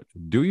preachy, but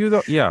do you,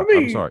 though? I Yeah, I'm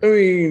mean, sorry.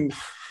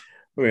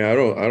 I mean, I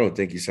don't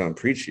think you sound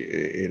preachy.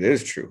 It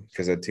is true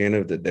because at the end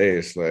of the day,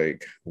 it's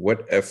like,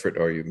 what effort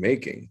are you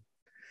making?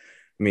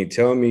 I mean,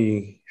 tell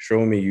me,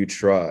 show me you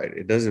tried.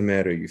 It doesn't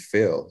matter you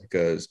failed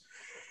because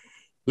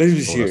let's be Oh,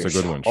 that's a serious.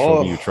 good one. Show me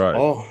All you tried.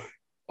 all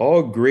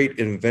all great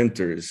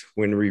inventors,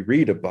 when we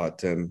read about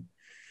them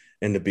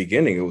in the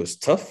beginning, it was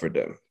tough for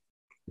them.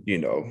 You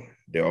know,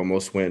 they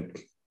almost went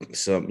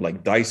some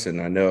like Dyson.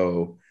 I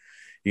know,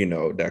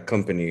 that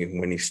company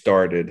when he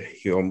started,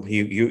 he was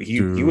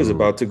Dude,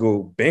 about to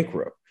go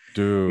bankrupt.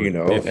 dude,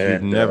 if you've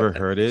And never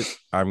heard it,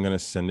 I'm going to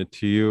send it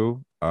to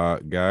you.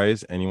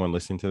 Guys, anyone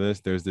listening to this,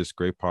 there's this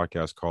great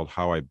podcast called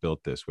How I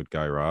Built This with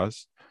Guy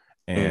Raz.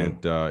 mm,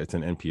 And it's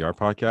an NPR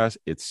podcast.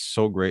 It's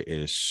so great. It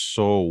is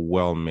so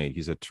well made.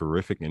 He's a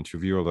terrific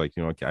interviewer. Like,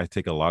 I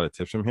take a lot of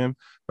tips from him,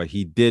 but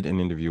he did an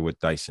interview with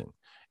Dyson.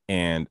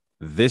 And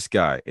this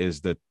guy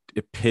is the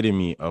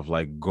epitome of,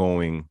 like,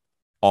 going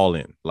all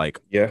in, like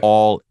yeah,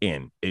 all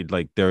in. It,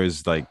 like, there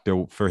is, like,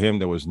 there for him,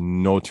 there was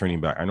no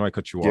turning back. I know I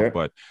cut you off, yeah,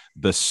 but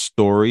the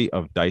story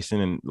of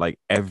Dyson, and, like,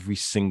 every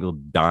single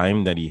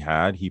dime that he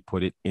had, he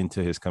put it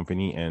into his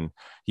company, and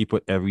he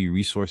put every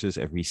resources,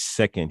 every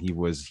second.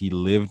 He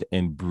lived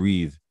and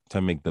breathed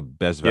to make the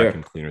best yeah.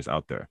 vacuum cleaners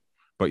out there.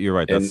 But you're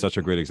right, that's And such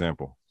a great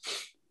example.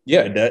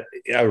 yeah, that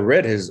I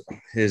read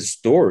his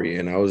story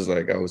and I was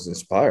like, I was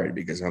inspired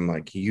because I'm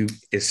like,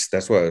 it's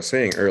that's what I was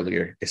saying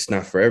earlier. It's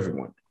not for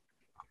everyone.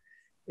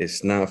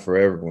 It's not for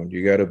everyone.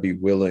 You got to be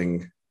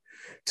willing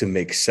to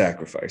make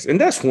sacrifice, and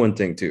that's one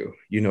thing too.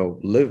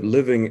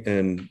 Living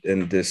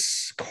in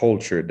this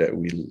culture that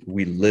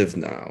we live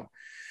now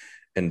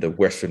in the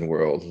Western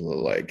world,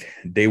 like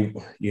they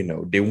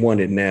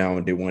want it now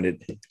and they want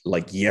it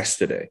like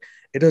yesterday.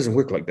 It doesn't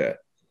work like that.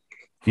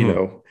 You Hmm.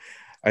 know,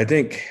 I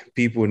think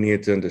people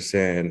need to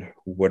understand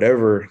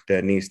whatever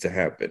that needs to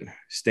happen,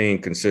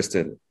 staying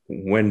consistent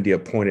when the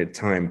appointed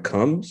time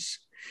comes,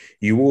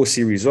 you will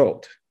see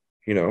result,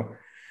 you know.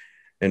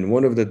 And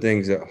one of the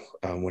things that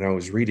when I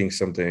was reading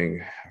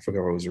something, I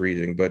forgot what I was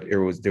reading, but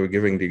they were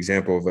giving the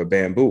example of a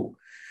bamboo.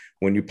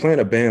 When you plant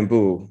a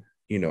bamboo,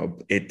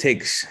 it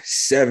takes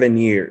 7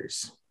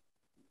 years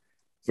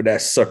for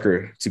that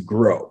sucker to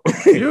grow.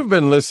 You've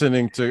been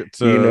listening to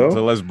You know,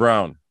 Les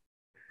Brown.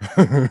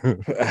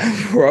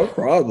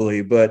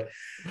 probably, but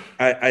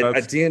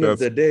at the end of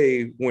That's the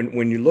day,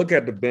 when you look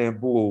at the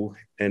bamboo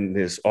and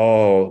it's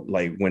all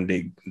like when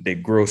they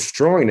grow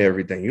strong and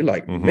everything, you're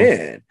like, mm-hmm.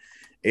 man,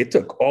 it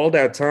took all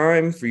that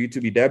time for you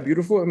to be that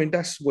beautiful. I mean,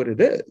 that's what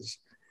it is.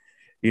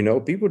 You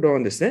know, people don't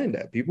understand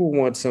that. People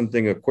want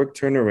something, a quick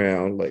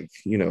turnaround. Like,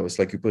 you know, it's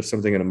like you put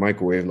something in a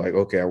microwave, like,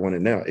 okay, I want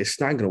it now. It's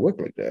not going to work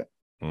like that.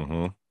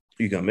 Mm-hmm.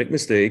 You're going to make a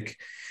mistake.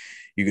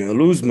 You're going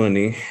to lose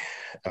money.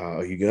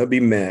 You're going to be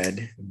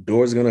mad.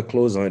 Doors going to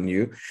close on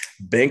you.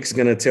 Bank's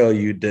going to tell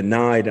you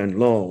denied on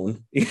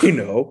loan. You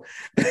know,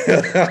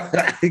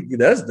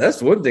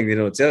 that's one thing they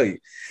don't tell you,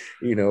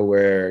 you know,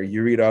 where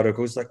you read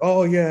articles like,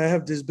 oh, yeah, I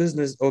have this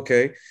business.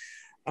 Okay.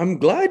 I'm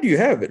glad you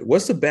have it.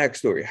 What's the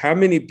backstory? How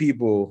many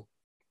people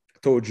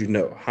told you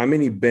no? How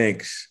many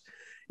banks,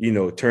 you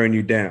know, turn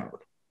you down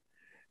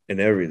and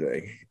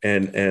everything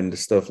and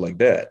stuff like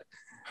that?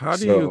 How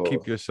do you So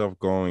keep yourself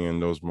going in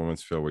those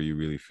moments, Phil, where you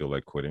really feel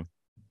like quitting?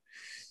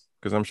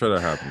 Because I'm sure that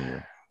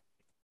happened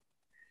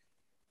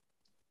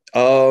to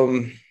you.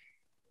 um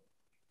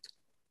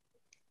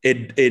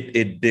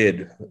it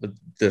did.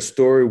 The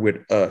story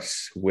with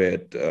us,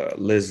 with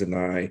Liz and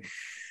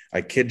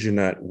I kid you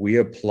not, we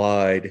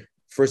applied.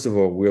 First of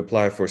all, we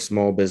applied for a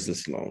small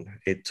business loan.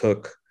 It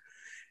took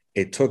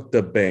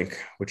the bank,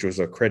 which was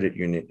a credit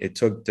union, it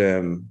took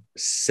them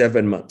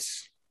 7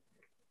 months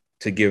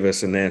to give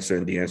us an answer,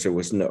 and the answer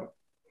was no.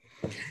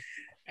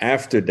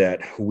 After that,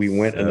 we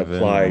went and Seven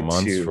applied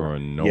months to, for a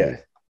yeah, no.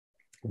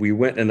 we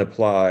went and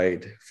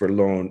applied for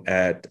loan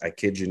at, I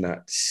kid you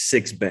not,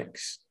 6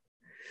 banks,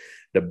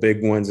 the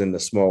big ones and the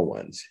small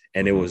ones,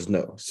 and it Mm-hmm. was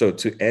no. So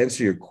to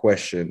answer your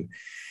question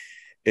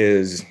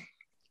is,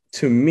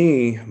 to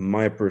me,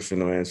 my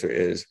personal answer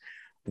is,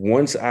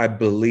 once I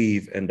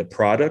believe in the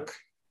product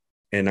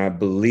and I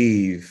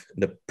believe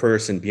the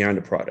person behind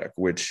the product,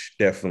 which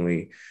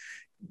definitely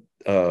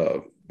uh,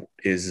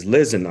 is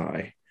Liz and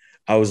I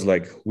was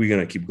like, we're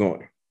gonna keep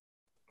going,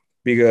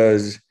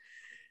 because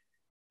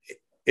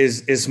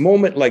it's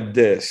moment like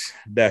this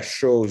that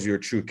shows your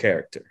true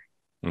character.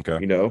 Okay.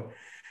 You know,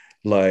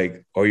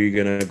 like, are you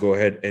gonna go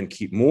ahead and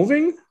keep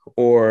moving,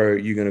 or are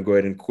you gonna go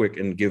ahead and quit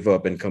and give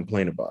up and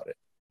complain about it?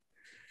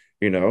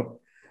 You know,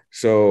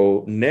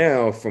 so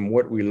now from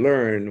what we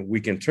learn,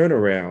 we can turn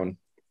around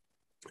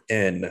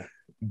and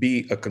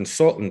be a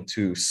consultant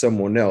to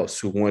someone else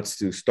who wants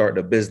to start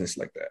a business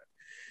like that,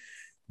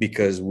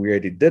 because we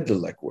already did the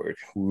legwork.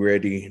 We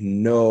already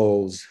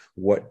knows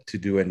what to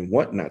do and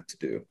what not to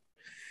do.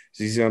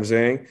 So you see what I'm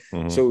saying?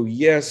 Mm-hmm. So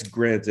yes,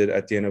 granted,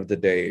 at the end of the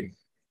day,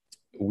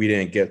 we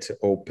didn't get to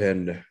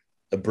open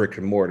a brick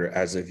and mortar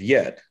as of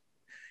yet.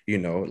 You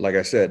know, like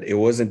I said, it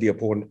wasn't the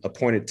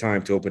appointed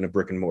time to open a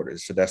brick and mortar.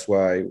 So that's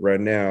why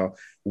right now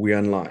we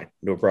online,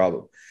 no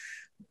problem.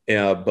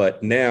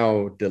 But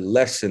now the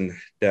lesson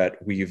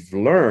that we've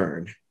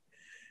learned,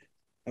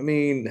 I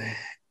mean,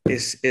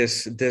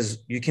 it's there's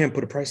you can't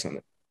put a price on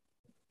it.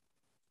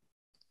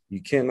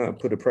 You cannot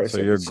put a So price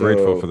on you're it.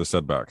 grateful for So, the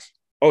setbacks.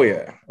 oh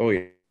yeah,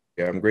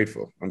 yeah. I'm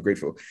grateful. I'm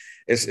grateful.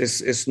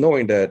 It's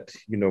knowing that,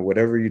 you know,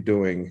 whatever you're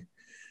doing,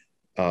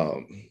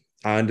 um,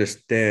 I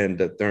understand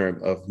the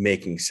term of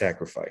making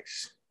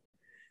sacrifice.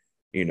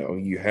 You know,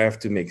 you have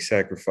to make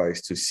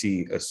sacrifice to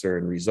see a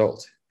certain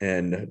result,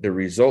 and the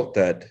result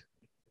that,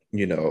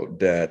 you know,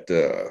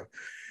 that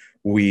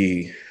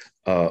we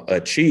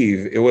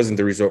achieve, it wasn't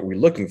the result we're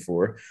looking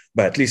for,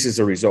 but at least it's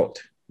a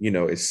result. You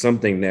know, it's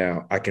something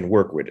now I can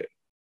work with it.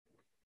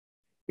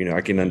 You know,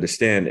 I can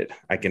understand it.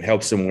 I can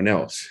help someone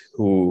else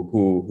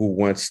who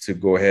wants to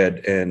go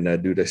ahead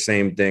and do the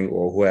same thing,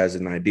 or who has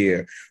an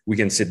idea. We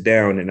can sit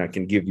down and I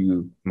can give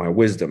you my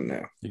wisdom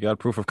now. You got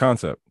proof of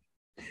concept.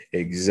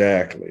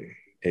 Exactly.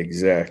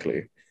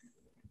 Exactly.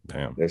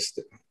 Damn. That's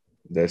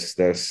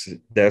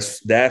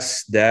that's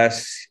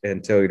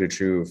and tell you the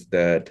truth,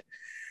 that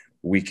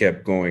we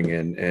kept going,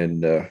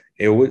 and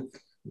it would.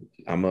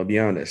 I'm gonna be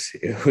honest.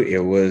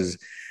 It was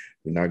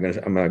I'm not gonna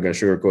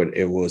sugarcoat it.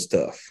 It was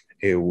tough.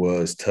 It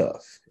was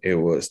tough. It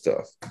was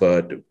tough.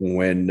 But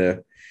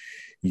when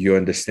you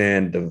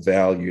understand the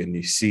value and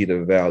you see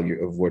the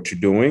value of what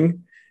you're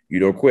doing, you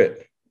don't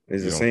quit.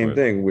 It's You the don't same quit.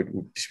 thing with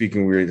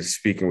speaking. We were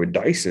speaking with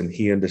Dyson.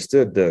 He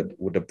understood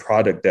with the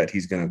product that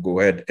he's gonna go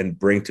ahead and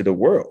bring to the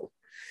world.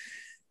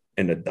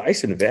 And the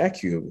Dyson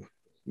vacuum,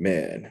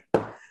 man,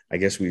 I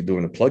guess we're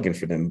doing a plug-in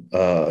for them.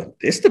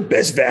 It's the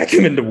best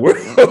vacuum in the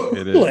world.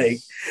 It Like,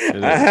 is.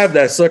 It I have is.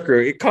 that sucker.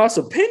 It costs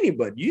a penny,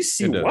 but you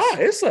see It why. does.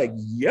 It's like,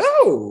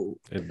 yo,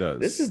 It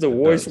this is does. the It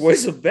voice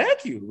does. of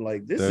vacuum.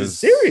 Like, this is There's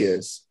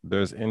serious.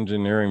 there's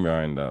engineering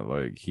behind that.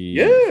 Like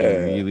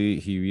Yeah.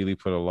 he really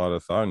put a lot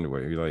of thought into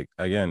it. He, like,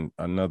 again,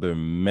 another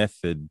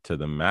method to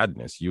the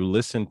madness. You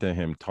listen to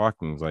him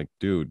talking, it's like,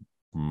 dude,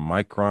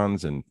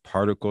 microns and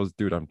particles,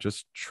 dude. I'm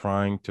just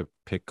trying to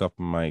pick up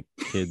my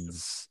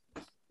kids'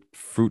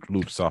 Fruit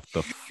Loops off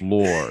the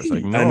floor. It's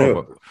like, I no,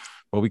 know.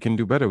 but we can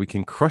do better. We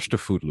can crush the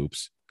Fruit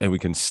Loops and we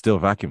can still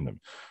vacuum them.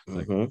 It's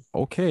like, Mm-hmm.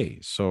 okay,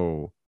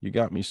 so You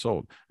got me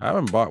sold. I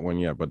haven't bought one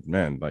yet, but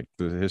man, like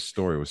his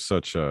story was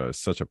such a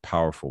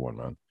powerful one,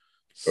 man.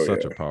 Oh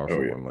Such yeah. a Oh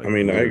powerful yeah. one. I Like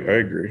mean, I literally.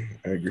 agree.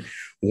 I agree.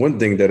 One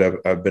thing that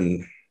I've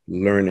been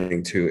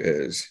learning too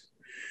is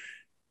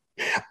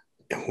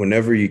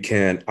whenever you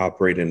can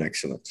operate in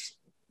excellence.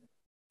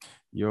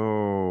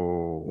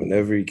 Yo.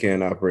 Whenever you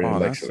can operate Oh,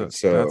 in excellence.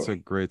 that's a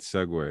great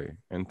segue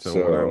into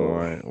So what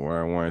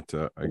I wanted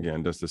to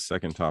again. That's the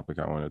second topic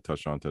I want to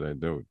touch on today.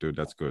 Dude,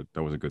 that's good.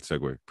 That was a good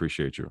segue.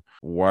 Appreciate you.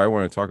 Why I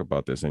want to talk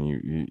about this, and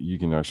you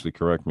can actually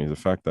correct me, is the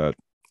fact that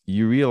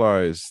you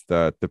realize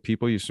that the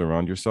people you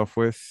surround yourself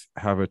with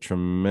have a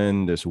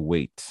tremendous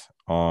weight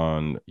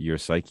on your oh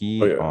psyche,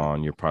 yeah.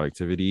 on your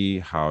productivity,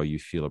 how you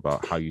feel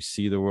about how you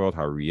see the world,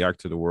 how you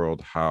react to the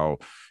world, how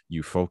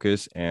you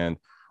focus. And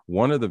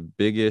one of the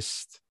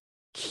biggest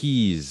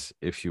keys,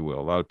 if you will.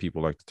 A lot of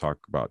people like to talk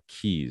about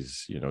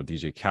keys,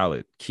 DJ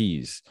Khaled,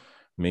 keys,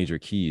 major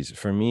keys.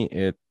 For me,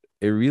 it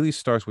really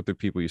starts with the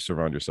people you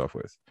surround yourself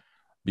with.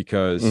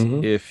 Because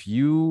Mm-hmm. if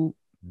you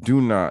do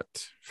not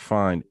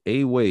find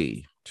a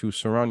way to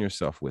surround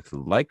yourself with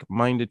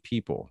like-minded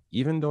people,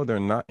 even though they're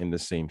not in the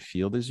same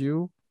field as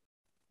you,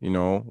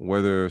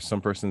 whether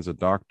some person's a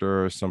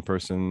doctor, some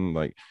person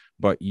like,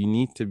 but you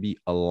need to be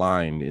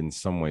aligned in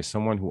some way,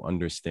 someone who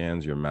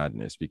understands your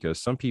madness. Because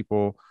some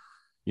people,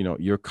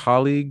 your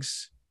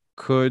colleagues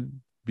could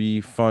be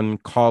fun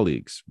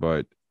colleagues,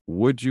 but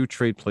would you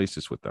trade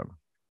places with them?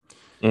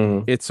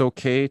 Mm-hmm. It's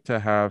okay to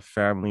have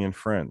family and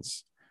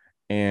friends.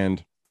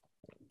 And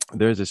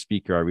there's a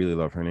speaker I really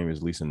love. Her name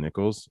is Lisa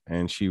Nichols,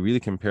 and she really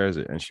compares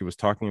it. And she was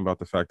talking about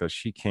the fact that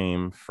she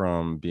came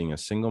from being a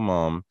single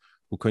mom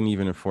who couldn't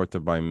even afford to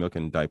buy milk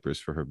and diapers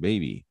for her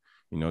baby,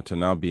 to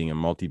now being a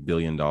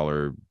multi-billion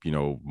dollar,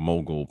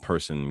 mogul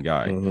person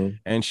guy. Mm-hmm.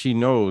 And she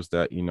knows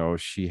that,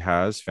 she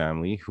has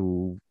family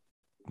who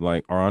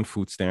like are on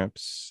food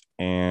stamps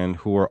and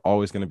who are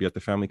always going to be at the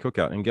family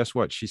cookout. And guess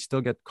what? She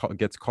still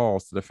gets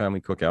calls to the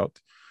family cookout,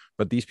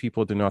 but these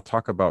people do not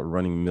talk about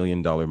running $1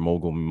 million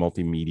mogul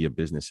multimedia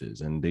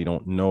businesses, and they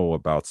don't know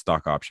about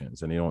stock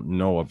options, and they don't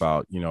know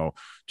about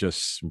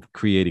just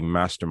creating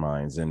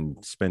masterminds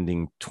and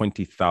spending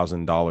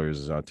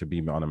 $20,000 to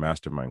be on a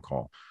mastermind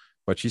call.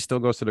 But she still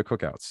goes to the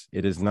cookouts.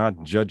 It is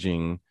not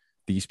judging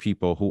these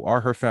people who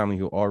are her family,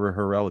 who are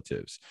her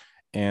relatives.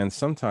 And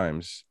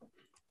sometimes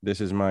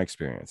this is my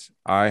experience.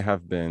 I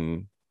have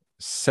been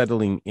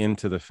settling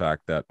into the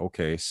fact that,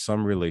 okay,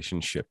 some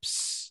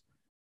relationships,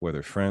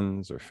 whether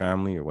friends or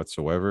family or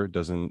whatsoever,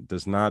 does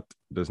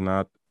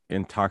not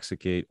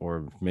intoxicate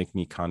or make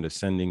me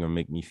condescending or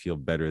make me feel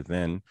better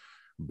than.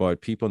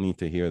 But people need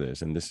to hear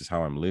this, and this is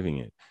how I'm living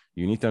it.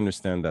 You need to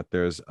understand that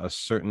there's a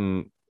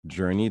certain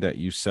journey that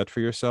you set for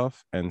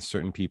yourself, and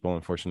certain people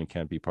unfortunately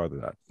can't be part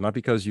of that. Not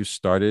because you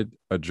started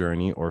a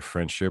journey or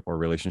friendship or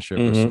relationship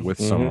Mm-hmm. with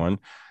Mm-hmm. someone,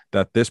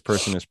 that this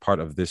person is part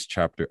of this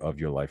chapter of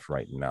your life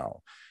right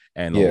now.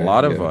 And a Yeah,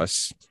 lot of yeah.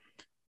 us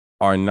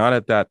are not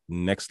at that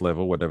next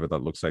level, whatever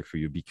that looks like for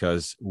you,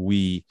 because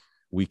we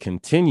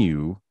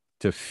continue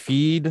to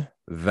feed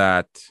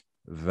that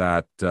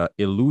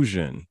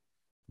illusion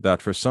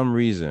that for some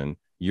reason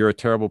you're a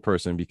terrible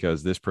person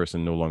because this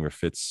person no longer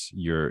fits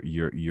your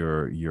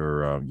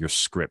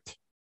script,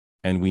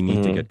 and we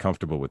need to Mm-hmm. get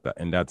comfortable with that,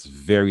 and that's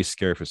very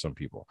scary for some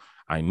people.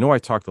 I know I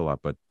talked a lot,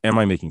 but am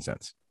I making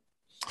sense?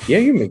 Yeah,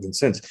 you're making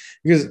sense.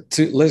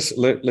 Because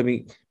let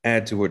me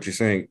add to what you're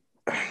saying.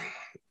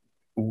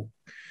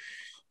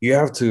 You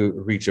have to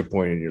reach a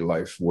point in your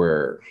life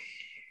where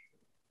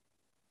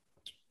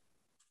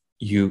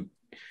you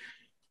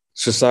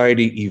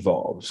society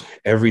evolves.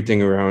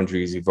 Everything around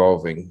you is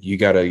evolving. You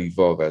gotta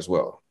evolve as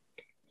well.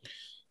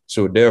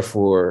 So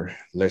therefore,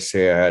 let's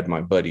say I had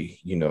my buddy,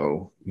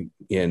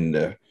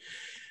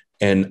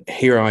 and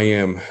here I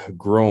am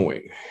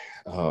growing.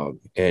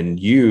 And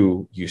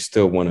you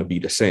still want to be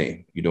the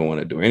same. You don't want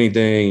to do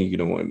anything. You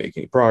don't want to make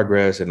any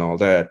progress and all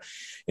that.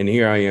 And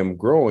here I am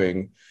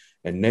growing,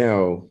 and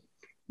now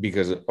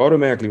because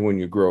automatically when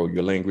you grow,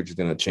 your language is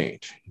going to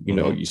change.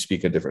 Mm-hmm. You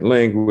speak a different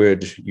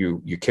language.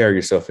 You carry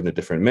yourself in a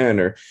different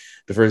manner.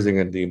 The first thing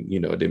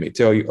they may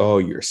tell you, oh,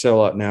 you're a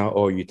sellout now.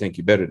 Oh, you think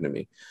you're better than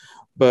me.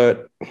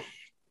 But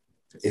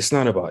it's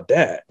not about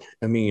that.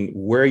 I mean,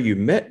 where you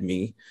met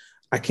me,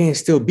 I can't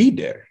still be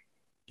there.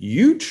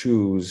 You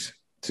choose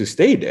to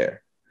stay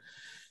there.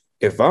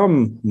 If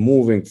I'm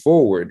moving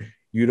forward,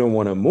 you don't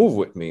want to move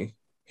with me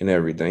and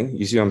everything.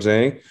 You see what I'm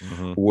saying?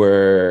 Mm-hmm.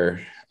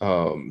 Where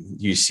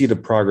you see the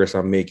progress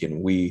I'm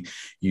making.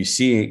 You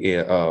see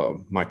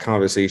my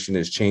conversation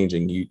is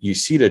changing. You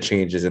see the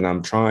changes, and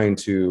I'm trying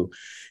to,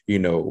 you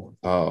know,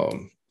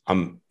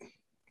 I'm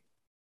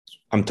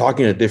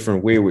talking a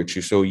different way with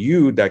you. So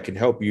you that can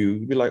help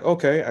you be like,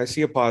 okay, I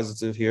see a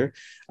positive here.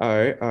 All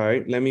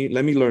right. Let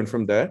me learn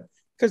from that.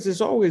 Because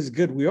it's always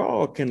good. We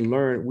all can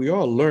learn, we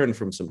all learn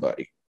from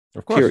somebody,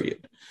 Of course.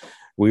 period.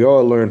 We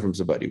all learn from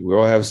somebody. We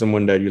all have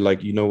someone that you're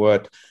like, you know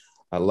what?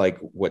 I like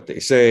what they I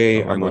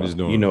say. like I'm what a, he's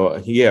doing.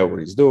 yeah, what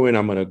he's doing.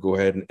 I'm gonna go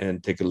ahead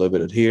and take a little bit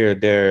of here,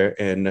 there,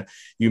 and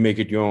you make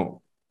it your own.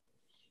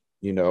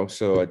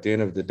 So at the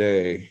end of the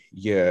day,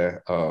 yeah,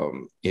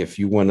 if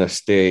you want to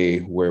stay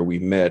where we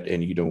met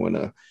and you don't want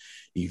to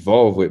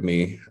evolve with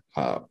me,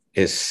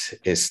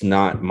 it's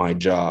not my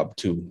job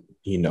to,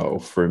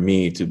 for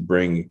me to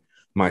bring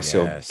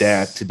myself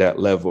that to Yes. that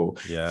level,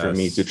 for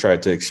me to Yes. try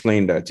to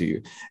explain that to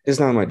you. It's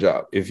not my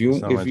job. if It's you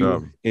not my if you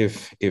job.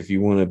 if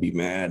you want to be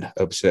mad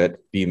upset,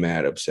 be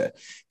mad upset,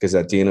 because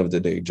at the end of the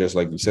day, just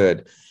like you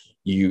said,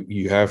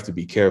 you have to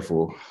be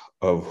careful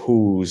of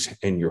who's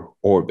in your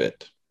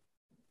orbit.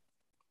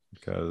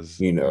 Because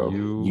you know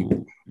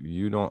you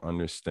you don't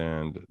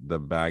understand the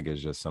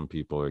baggage that some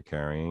people are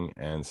carrying,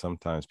 and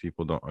sometimes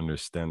people don't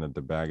understand that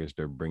the baggage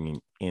they're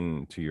bringing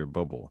into your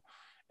bubble.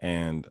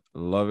 And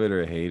love it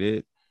or hate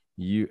it,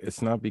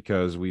 it's not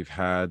because we've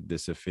had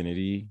this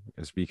affinity,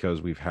 it's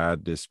because we've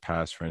had this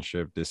past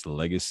friendship, this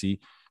legacy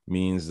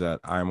means that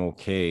I'm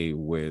okay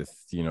with,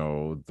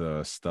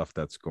 the stuff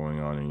that's going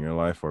on in your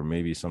life. Or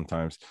maybe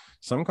sometimes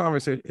some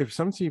conversation, if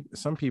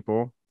some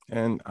people,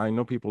 and I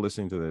know people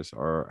listening to this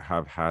or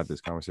have had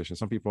this conversation,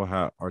 some people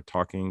are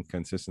talking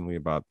consistently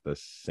about the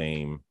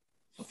same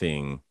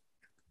thing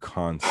Bro,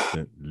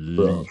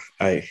 constantly.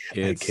 I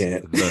It's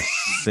can't. the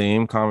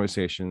same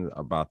conversation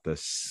about the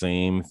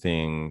same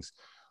things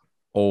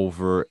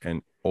over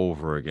and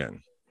over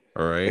again.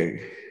 All right.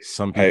 I,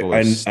 Some I, people are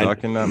I,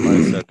 stuck in that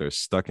mindset. They're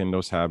stuck in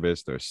those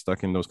habits. They're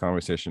stuck in those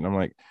conversations. I'm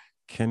like,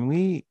 can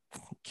we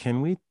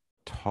can we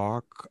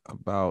talk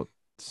about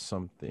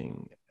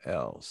something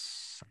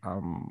else?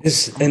 I'm and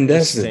just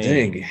that's the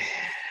thing. saying.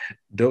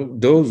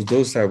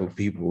 Those type of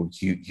people,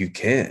 you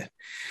can,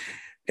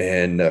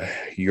 and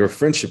your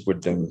friendship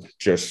with them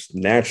just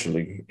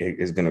naturally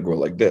is gonna go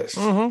like this.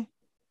 Mm-hmm,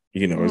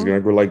 It's mm-hmm.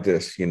 gonna go like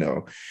this.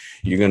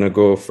 You're gonna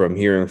go from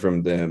hearing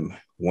from them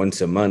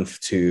once a month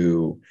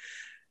to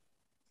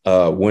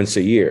once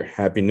a year.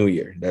 Happy New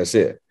Year. That's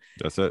it.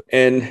 That's it.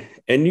 And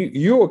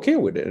you're okay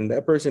with it, and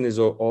that person is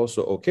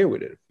also okay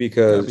with it, Yeah, it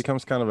because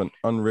becomes kind of an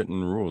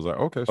unwritten rule. It's like,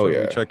 okay, oh so we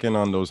yeah, check in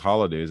on those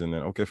holidays and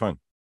then okay, fine.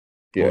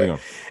 yeah. Moving on.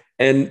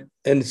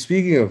 And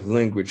speaking of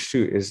language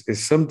too, is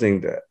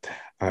something that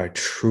I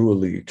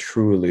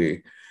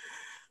truly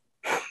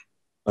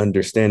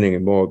understanding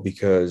it more,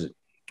 because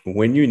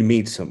when you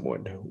meet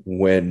someone,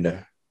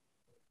 when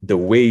the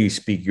way you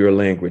speak your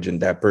language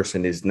and that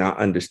person is not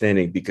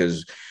understanding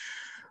because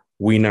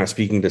we're not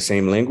speaking the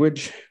same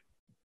language,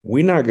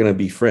 we're not gonna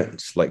be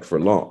friends like for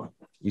long.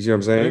 You see what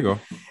I'm There you saying? go.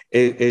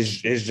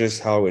 It's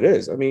just how it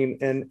is. I mean,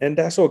 and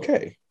that's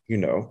okay.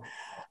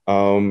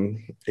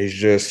 It's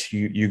just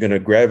you're gonna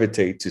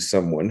gravitate to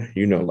someone,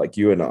 like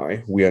you and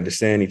I. We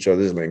understand each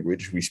other's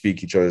language, we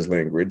speak each other's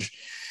language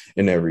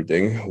and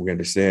everything. We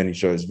understand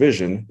each other's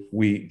vision.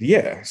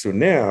 So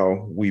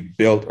now we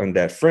built on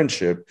that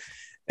friendship,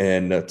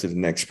 and to the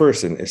next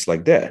person, it's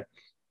like that.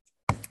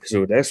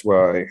 So that's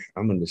why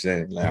I'm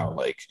understanding now,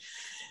 like,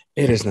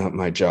 it is not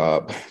my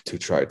job to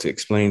try to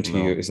explain to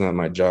you. No. It's not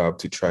my job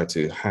to try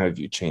to have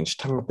you change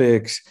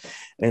topics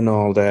and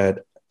all that.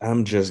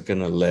 I'm just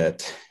gonna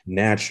let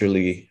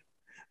naturally,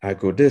 I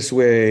go this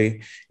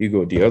way, you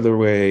go the other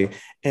way,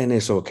 and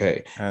it's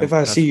okay. If And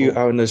I see that's you cool.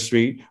 out in the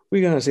street,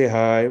 we're gonna say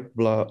hi,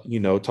 blah,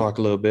 talk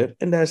a little bit,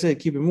 and that's it.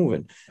 Keep it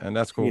moving, And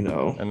that's you cool.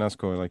 know. And that's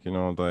cool. Like,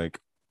 like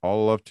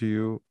all love to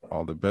you,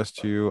 all the best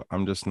to you.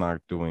 I'm just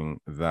not doing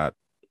that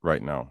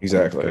right now.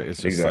 Exactly, 'Cause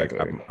it's just like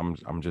exactly.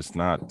 I'm just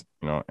not,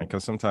 and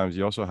because sometimes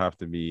you also have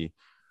to be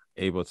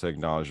able to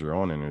acknowledge your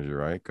own energy,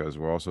 right? Because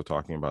we're also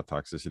talking about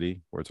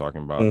toxicity. We're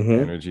talking about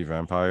Mm-hmm. energy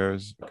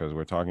vampires, because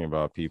we're talking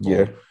about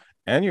Yeah, people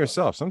and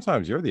yourself.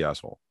 Sometimes you're the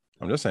asshole.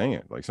 I'm just saying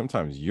it. Like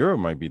sometimes you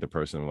might be the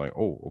person like,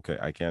 oh, okay,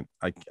 I can't,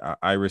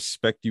 I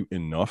respect you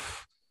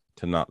enough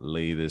to not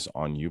lay this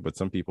on you. But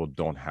some people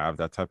don't have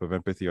that type of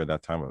empathy or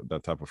that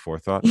type of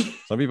forethought.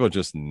 Some people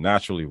just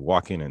naturally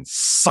walk in and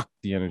suck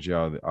the energy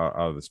out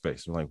of the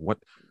space. I'm like, what,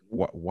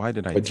 why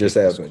did I what just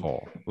take this happened?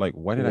 call? Like,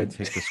 why did I What?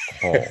 take this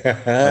call?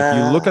 Like,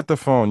 you look at the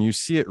phone, you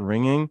see it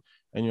ringing,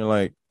 and you're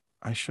like,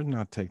 I should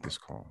not take this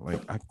call.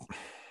 Like,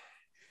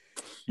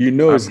 You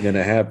know I'm, it's gonna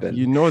you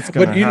happen, know it's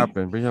gonna but you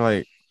happen, but you're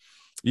like,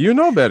 you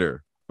know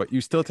better, but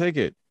you still take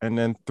it. And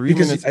then three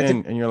because minutes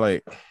in, and you're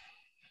like,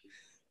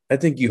 I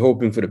think you're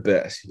hoping for the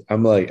best.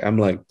 I'm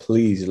like,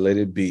 please let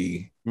it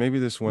be maybe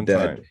this one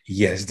that, time,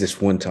 yes, this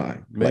one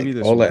time. maybe Like,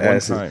 this all I one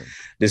ask is time,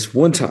 this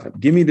one time.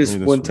 Give me maybe this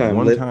this one time.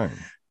 one Let time,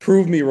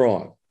 Prove me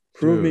wrong.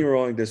 Prove me dude.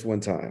 wrong this one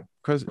time.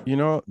 Because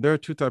there are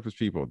two types of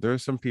people. There are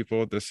some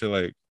people that say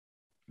like,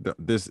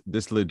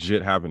 this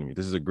legit happened to me.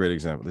 This is a great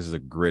example. This is a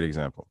great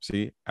example.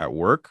 See, at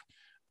work,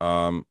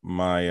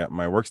 my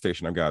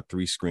workstation, I've got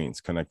three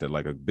screens connected,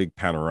 like a big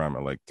panorama,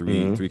 like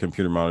three Mm-hmm.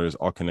 computer monitors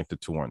all connected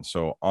to one.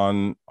 So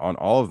on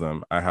all of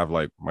them, I have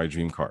like my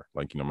dream car,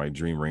 like my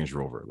dream Range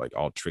Rover, like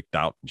all tricked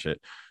out and shit.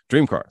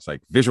 Dream car. It's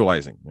like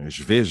visualizing,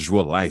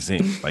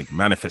 like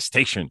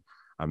manifestation.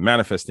 I'm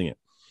manifesting it.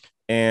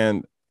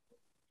 And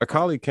a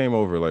colleague came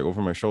over, like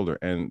over my shoulder,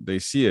 and they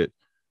see it.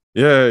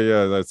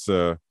 Yeah, that's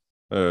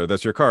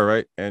your car,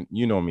 right? And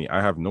you know me,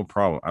 I have no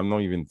problem. I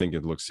don't even think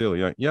it looks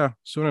silly. Yeah,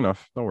 soon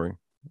enough. Don't worry,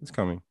 it's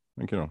coming.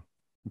 Like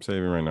I'm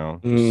saving right now.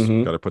 Just got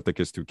Mm-hmm. to put the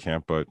kids through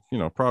camp, but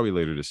probably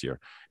later this year.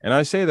 And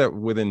I say that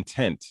with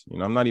intent.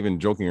 I'm not even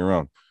joking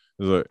around.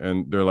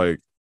 And they're like,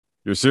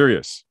 "You're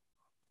serious?"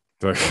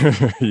 Like,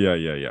 yeah,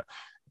 yeah, yeah.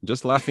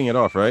 Just laughing it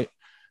off, right?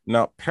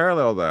 Now,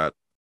 parallel that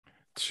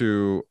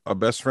to a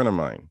best friend of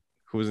mine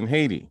who was in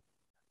Haiti,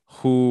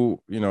 who,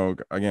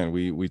 again,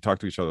 we talk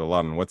to each other a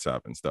lot on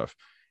WhatsApp and stuff.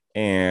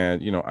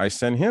 And, I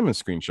send him a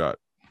screenshot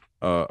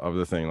of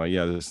the thing. Like,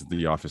 yeah, this is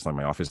the office. Like,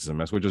 my office is a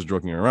mess. We're just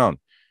joking around.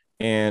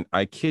 And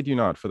I kid you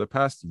not, for the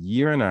past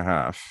year and a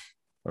half,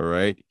 all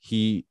right,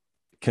 he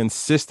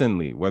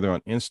consistently, whether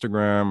on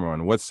Instagram or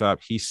on WhatsApp,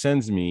 he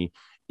sends me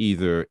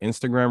either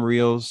Instagram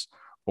reels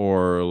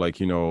or like,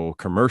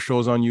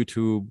 commercials on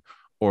YouTube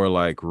or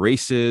like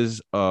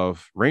races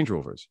of Range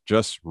Rovers,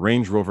 just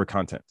Range Rover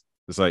content.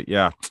 It's like,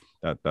 yeah,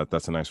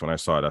 that's a nice one. I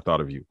saw it. I thought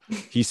of you.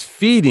 He's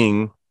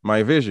feeding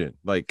my vision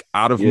like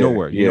out of Yeah,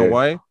 nowhere. You know yeah.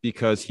 why?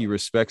 Because he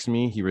respects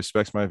me. He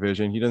respects my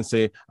vision. He doesn't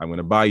say, I'm going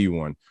to buy you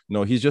one.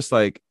 No, he's just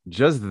like,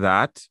 just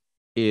that's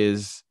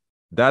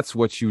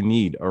what you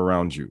need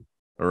around you.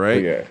 All Oh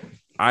right. yeah.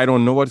 I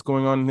don't know what's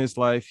going on in his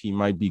life. He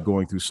might be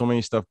going through so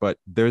many stuff, but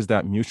there's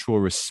that mutual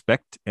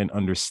respect and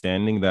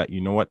understanding that,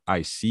 you know what,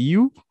 I see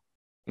you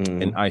and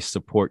Mm-hmm. I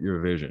support your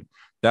vision.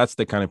 That's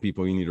the kind of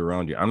people you need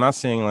around you. I'm not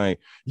saying like,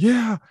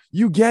 yeah,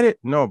 you get it.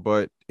 No,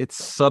 but it's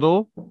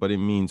subtle, but it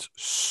means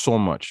so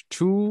much.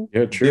 Two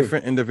Yeah, true.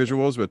 different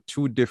individuals with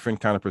two different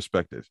kind of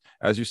perspectives.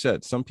 As you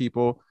said, some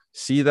people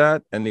see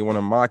that and they want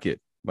to mock it.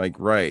 Like,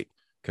 right,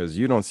 because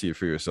you don't see it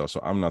for yourself.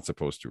 So I'm not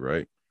supposed to,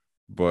 right?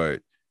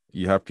 But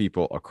you have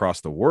people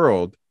across the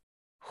world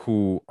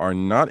who are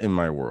not in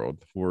my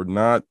world, who are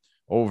not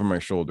over my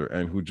shoulder,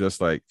 and who just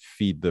like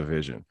feed the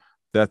vision.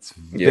 That's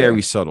Yeah.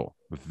 very subtle,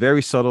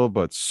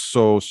 but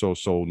so, so,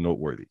 so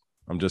noteworthy.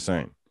 I'm just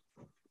saying.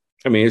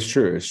 I mean, it's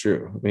true. It's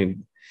true. I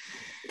mean,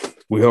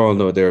 we all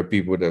know there are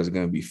people that's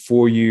going to be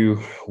for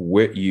you,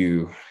 with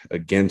you,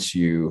 against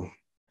you,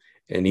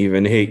 and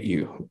even hate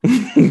you.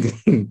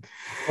 Oh,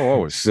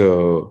 always,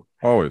 so,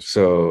 always.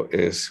 so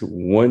it's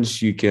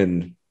once you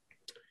can,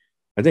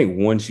 I think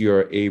once you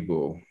are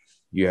able,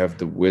 you have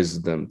the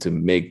wisdom to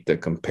make the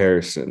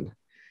comparison.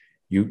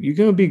 You're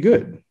gonna be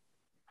good.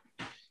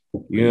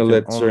 But You're you gonna can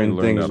let only certain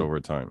learn things. that over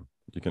time.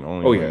 You can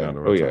only Oh learn yeah. that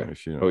over Oh yeah. time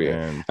if you Oh yeah.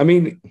 and I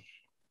mean,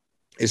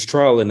 it's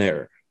trial and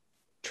error.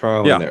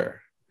 Trial yeah, and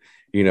error.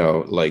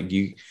 Like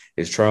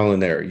it's trial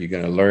and error. You're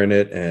gonna learn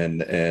it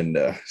and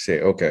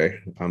say, okay,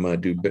 I'm gonna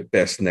do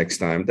best next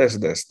time. That's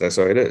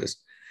how it is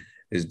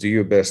do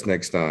your best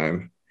next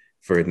time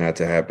for it not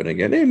to happen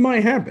again. It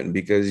might happen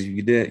because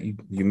you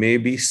may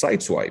be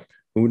sideswipe.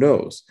 Who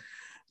knows?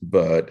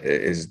 But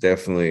it's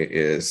definitely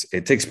is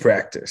it takes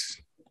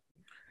practice.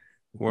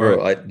 where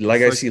Bro, it's I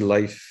like see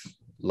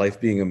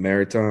life being a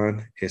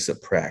marathon, it's a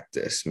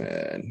practice,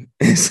 man.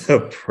 It's a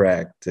if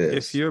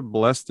practice. you're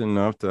blessed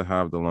enough to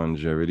have the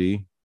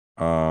longevity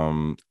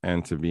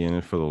and to be in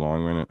it for the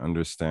long run and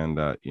understand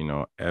that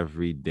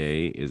every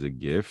day is a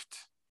gift.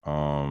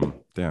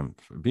 Damn,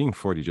 being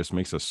 40 just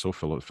makes us so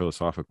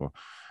philosophical.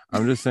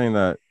 I'm just saying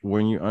that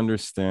when you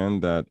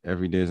understand that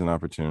every day is an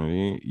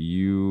opportunity,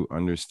 you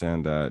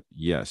understand that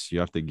yes, you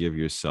have to give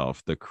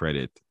yourself the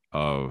credit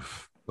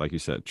of, like you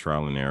said,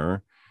 trial and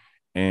error.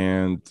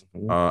 And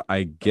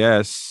I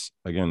guess,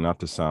 again, not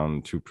to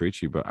sound too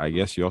preachy, but I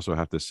guess you also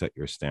have to set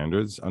your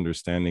standards,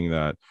 understanding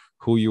that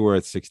who you were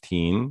at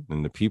 16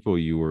 and the people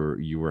you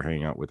were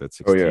hanging out with at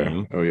Oh yeah.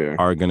 16 Oh yeah.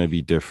 are going to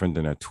be different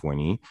than at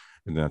 20,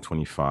 and then at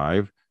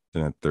 25,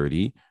 then at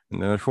 30,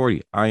 and then at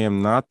 40. I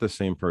am not the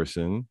same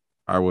person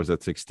I was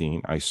at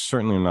 16. I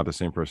certainly am not the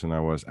same person I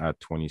was at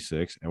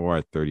 26 or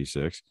at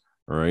 36.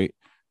 All right.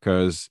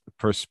 Because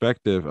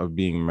perspective of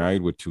being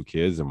married with two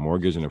kids, a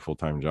mortgage, and a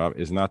full-time job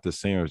is not the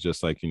same as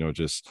just like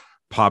just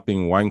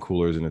popping wine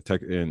coolers in a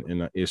tech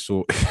in a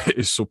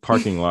ISO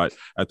parking lot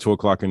at 2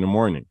 o'clock in the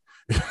morning.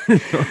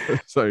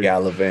 It's like,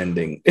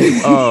 Gallivanting.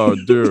 oh,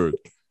 dude,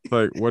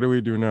 like, what do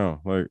we do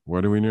now? Like,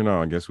 what do we do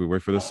now? I guess we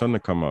wait for the sun to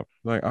come up.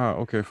 Like,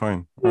 okay,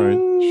 fine, all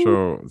right.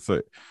 So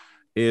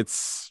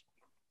it's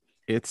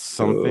it's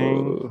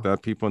something Uh,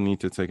 that people need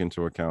to take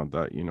into account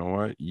that you know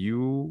what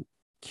you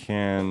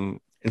can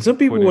and some put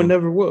people will in.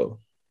 never will.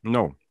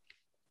 No,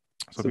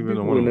 some Some people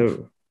don't people want will to move.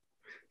 never.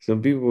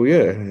 Some people,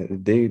 yeah,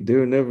 they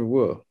never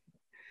will.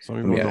 Some I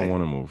people mean, don't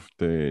want to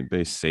move.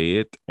 They say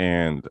it,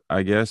 and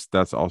I guess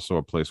that's also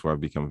a place where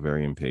I've become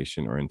very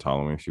impatient or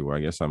intolerant. If you will,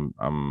 I guess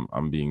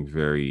I'm being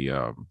very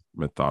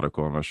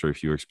methodical. I'm not sure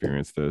if you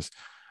experience this.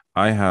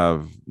 I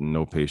have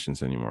no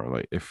patience anymore.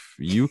 Like if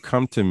you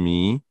come to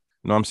me,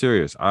 no, I'm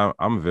serious.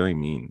 I'm very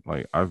mean.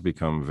 Like I've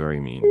become very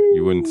mean.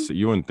 You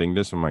wouldn't think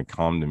this from my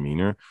calm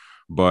demeanor,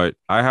 but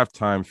I have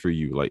time for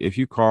you. Like if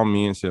you call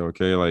me and say,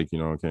 okay, like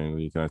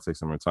okay, can I take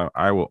some more time?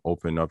 I will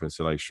open up and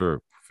say, like,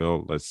 sure,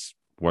 Phil, let's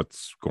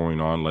what's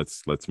going on.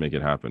 Let's make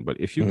it happen. But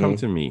if you come Mhm.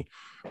 to me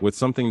with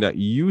something that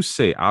you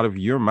say out of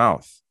your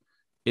mouth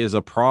is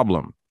a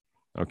problem,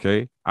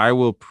 okay, I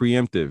will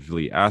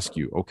preemptively ask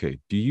you, okay,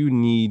 do you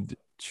need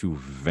to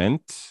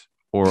vent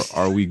or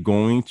are we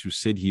going to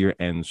sit here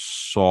and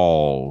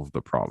solve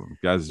the problem?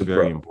 That's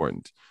very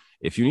important.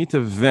 If you need to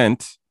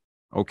vent,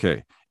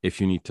 okay. If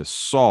you need to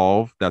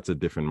solve, that's a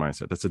different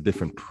mindset. That's a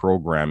different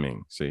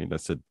programming. See,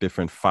 that's a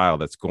different file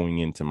that's going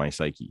into my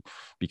psyche.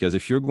 Because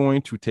if you're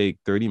going to take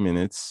 30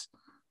 minutes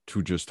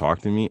to just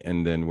talk to me,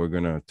 and then we're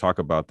going to talk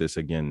about this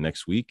again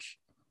next week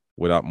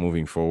without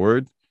moving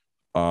forward,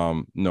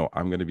 no,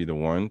 I'm going to be the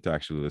one to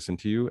actually listen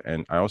to you.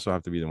 And I also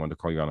have to be the one to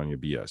call you out on your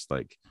BS.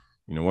 Like,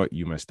 you know what?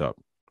 You messed up.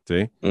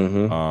 See?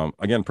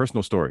 Again,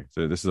 personal story.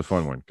 So this is a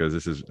fun one because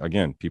this is,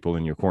 again, people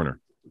in your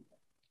corner.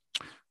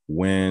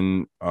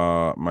 When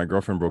my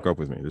girlfriend broke up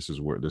with me, this is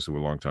a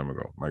long time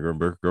ago. My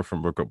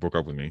girlfriend broke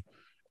up with me,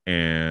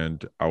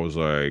 and I was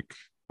like,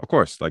 of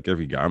course, like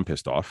every guy, I'm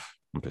pissed off.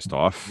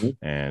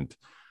 And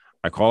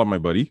I call up my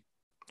buddy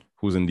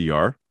who's in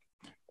DR,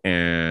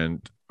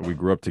 and we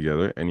grew up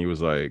together, and he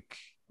was like,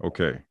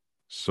 okay,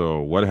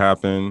 so what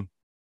happened?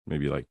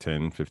 Maybe like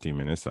 10, 15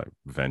 minutes. I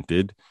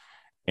vented.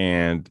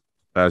 And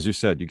as you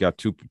said, you got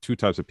two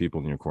types of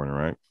people in your corner,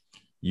 right?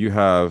 You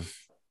have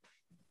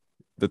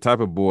the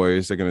type of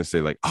boys they're gonna say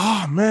like,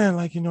 oh man,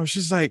 like, you know,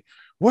 she's like,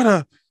 what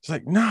a, it's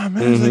like, nah,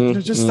 man, it's like, you know,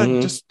 just like,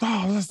 just,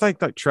 oh, it's like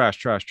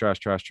trash.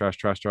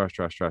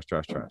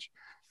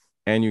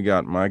 And you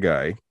got my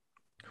guy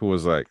who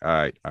was like, all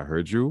right, I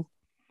heard you,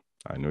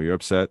 I know you're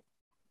upset,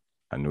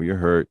 I know you're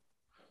hurt,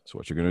 so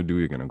what you're gonna do,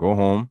 you're gonna go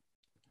home,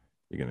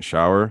 you're gonna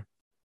shower,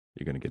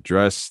 you're gonna get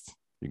dressed,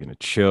 you're gonna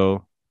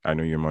chill. I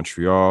know you're in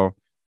Montreal,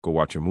 go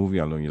watch a movie.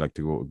 I know you like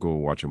to go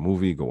watch a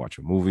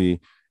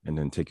movie, and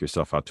then take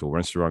yourself out to a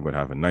restaurant, go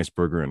have a nice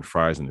burger and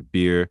fries and a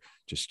beer,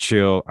 just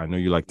chill. I know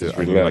you like to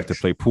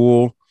play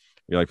pool.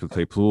 You like to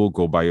play pool,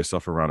 go buy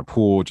yourself around a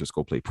pool, just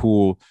go play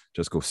pool,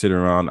 just go sit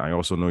around. I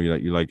also know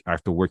you like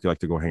after work, you like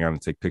to go hang out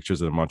and take pictures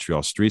of the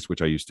Montreal streets,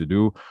 which I used to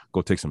do.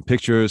 Go take some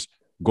pictures,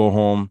 go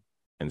home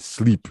and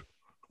sleep.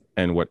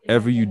 And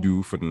whatever you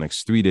do for the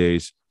next 3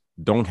 days,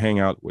 don't hang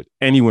out with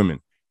any women.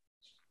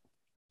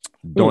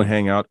 Don't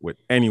hang out with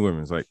any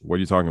women. It's like, what are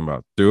you talking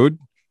about, dude?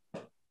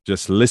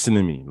 Just listen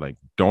to me. Like,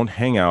 don't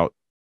hang out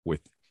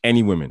with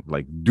any women.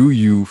 Like, do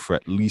you for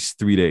at least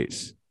 3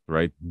 days,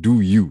 right?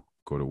 Do you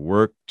go to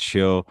work,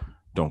 chill.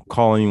 Don't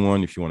call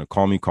anyone. If you want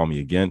to call me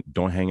again.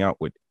 Don't hang out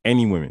with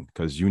any women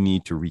because you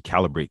need to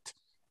recalibrate.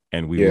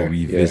 And we will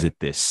revisit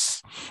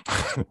this.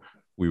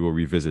 We will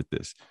revisit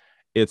this.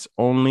 It's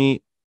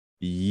only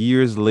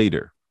years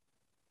later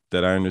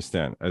that I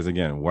understand, as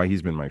again, why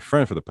he's been my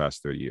friend for the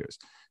past 30 years.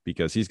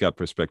 Because he's got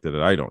perspective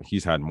that I don't.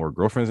 He's had more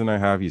girlfriends than I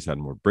have. He's had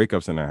more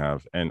breakups than I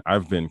have. And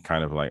I've been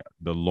kind of like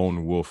the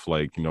lone wolf,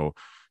 like, you know,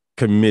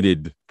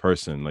 committed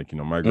person. Like, you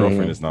know, my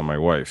girlfriend is not my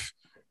wife.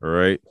 All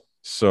right.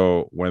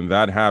 So when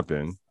that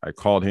happened, I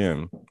called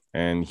him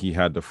and he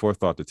had the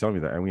forethought to tell me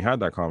that. And we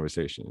had that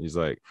conversation. He's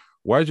like,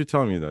 why did you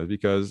tell me that?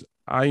 Because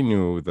I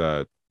knew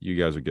that you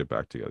guys would get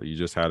back together. You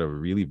just had a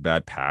really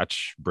bad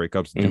patch.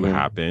 Breakups do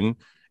happen.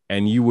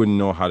 And you wouldn't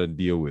know how to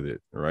deal with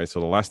it, right? So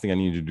the last thing I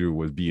needed to do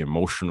was be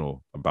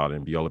emotional about it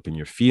and be all up in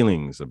your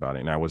feelings about it.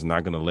 And I was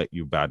not going to let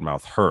you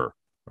badmouth her,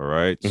 all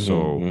right?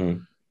 So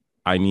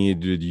I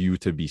needed you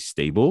to be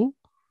stable.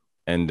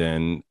 And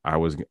then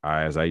as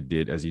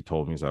he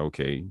told me, he's like,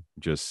 okay,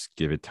 just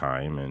give it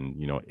time. And,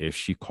 you know, if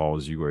she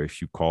calls you or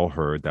if you call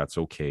her, that's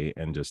okay.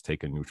 And just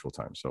take a neutral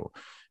time. So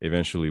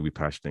eventually we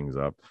patched things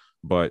up.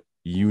 But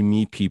you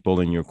need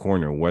people in your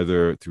corner,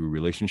 whether through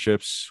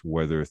relationships,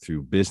 whether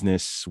through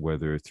business,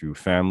 whether through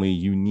family.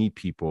 You need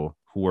people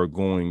who are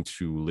going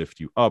to lift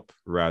you up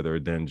rather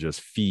than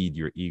just feed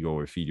your ego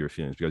or feed your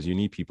feelings, because you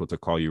need people to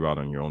call you out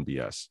on your own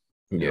BS.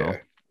 You know?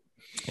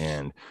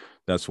 And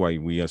that's why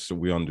we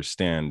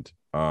understand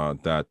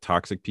that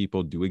toxic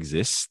people do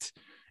exist.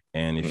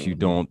 And if you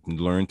don't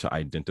learn to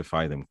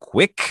identify them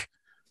quick,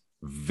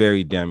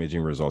 very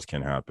damaging results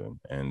can happen.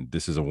 And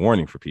this is a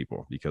warning for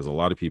people, because a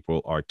lot of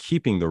people are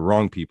keeping the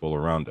wrong people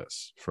around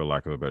us, for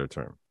lack of a better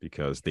term,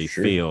 because they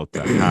fail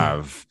to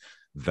have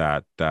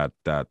that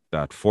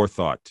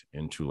forethought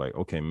into like,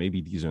 okay,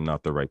 maybe these are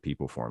not the right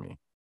people for me,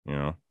 you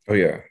know? Oh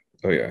yeah.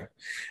 I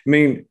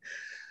mean,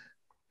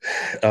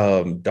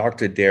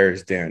 Dr.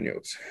 Darius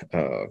Daniels,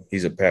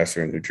 he's a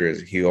pastor in New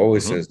Jersey. He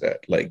always says that,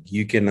 like,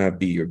 you cannot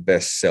be your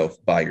best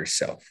self by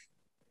yourself.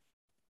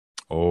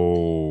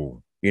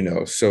 Oh, you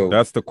know, so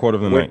that's the quote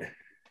of the night.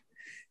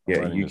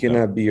 Yeah, you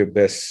cannot be your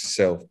best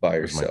self by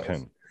yourself. My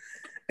pen.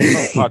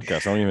 It's not a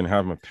podcast. I don't even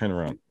have my pen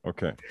around.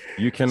 Okay.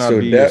 You cannot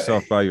be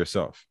yourself by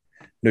yourself.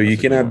 No, you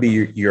cannot be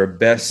your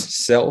best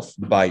self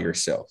by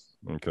yourself.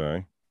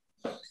 Okay.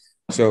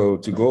 So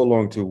to go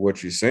along to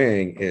what you're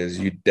saying is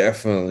you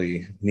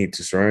definitely need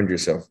to surround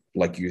yourself,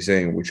 like you're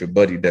saying, with your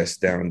buddy that's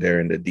down there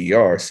in the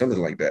DR, something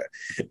like that.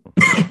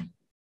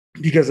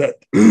 Because at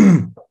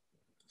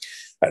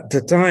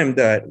the time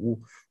that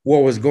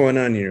what was going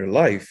on in your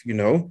life, you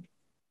know,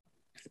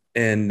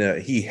 and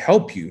he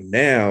helped you.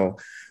 Now,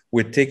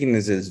 with taking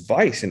his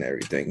advice and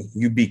everything,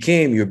 you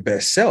became your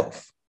best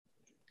self,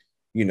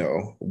 you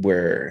know,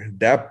 where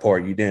that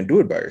part you didn't do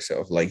it by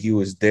yourself. Like, he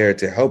was there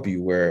to help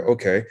you where,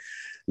 okay,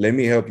 let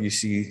me help you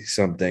see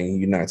something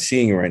you're not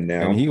seeing right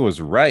now. And he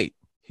was right.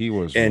 He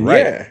was And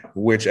right. yeah,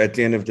 which at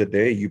the end of the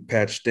day, you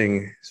patched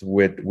things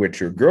with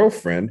your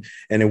girlfriend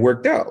and it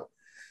worked out.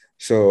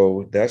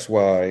 So that's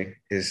why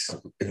is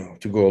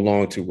to go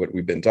along to what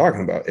we've been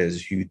talking about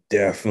is you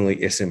definitely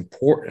it's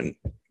important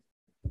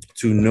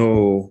to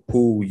know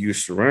who you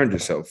surround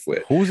yourself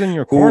with, Who's in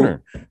your who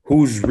corner?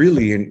 who's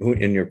really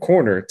in your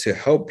corner to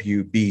help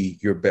you be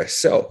your best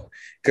self.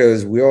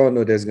 Because we all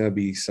know there's going to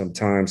be some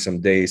time,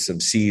 some days, some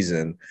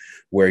season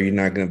where you're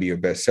not going to be your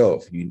best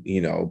self.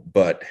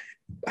 But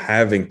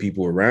having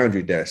people around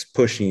you that's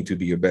pushing you to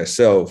be your best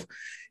self,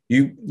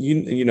 it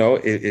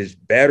is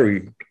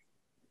battery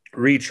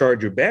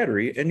recharge your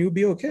battery, and you'll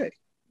be okay.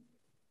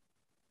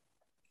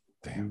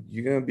 Damn,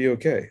 You're gonna be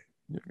okay.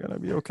 you're gonna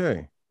be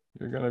okay.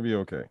 You're gonna be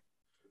okay.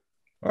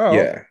 Well,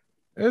 Yeah,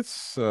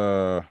 it's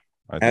I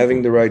think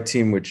having the right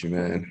team with you,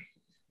 man.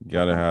 you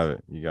gotta have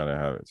it. You gotta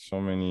have it.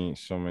 So many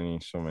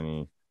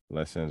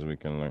lessons we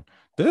can learn.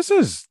 This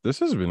has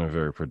been a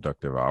very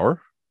productive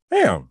hour.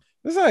 Damn,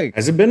 it's like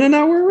Has it been an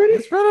hour already?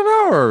 it's been an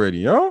hour already,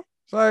 yo.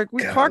 It's like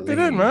we clocked it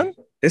in, Golly. man.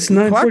 It's We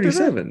clocked it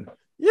in. 9:47.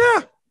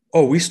 Yeah,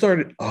 Oh, we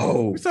started.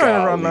 Oh, we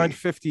started around golly.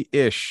 9:50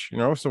 ish,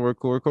 so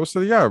we're close to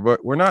the hour,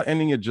 but we're not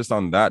ending it just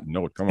on that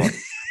note. Come on.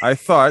 I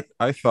thought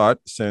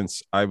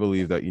since I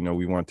believe that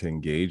we want to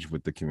engage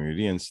with the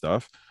community and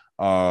stuff.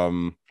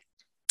 So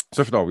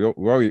for all, we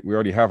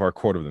already have our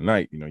quote of the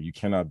night. You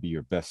cannot be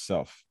your best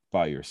self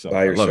by yourself.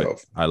 By I love it.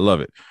 yourself. I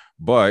love it.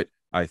 But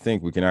I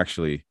think we can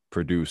actually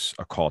produce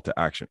a call to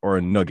action or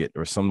a nugget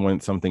or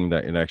something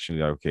that it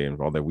actually okay. And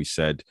all that we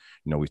said,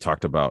 we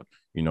talked about,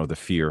 the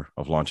fear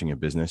of launching a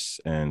business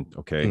and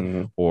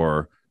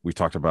or we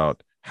talked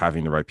about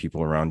having the right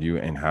people around you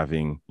and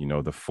having,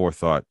 the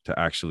forethought to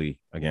actually,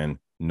 again,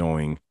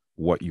 knowing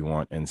what you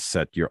want and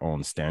set your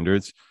own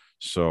standards.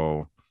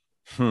 So,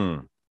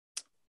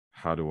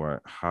 how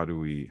do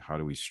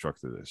we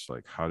structure this?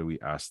 Like, how do we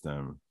ask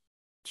them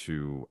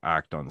to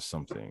act on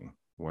something?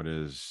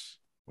 Is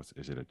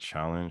it a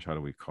challenge? How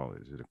do we call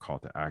it? Is it a call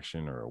to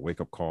action or a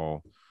wake-up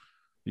call?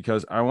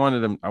 Because I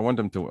want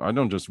them to, I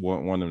don't just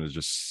want them to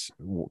just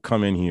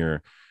come in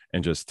here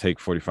and just take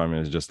 45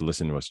 minutes just to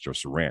listen to us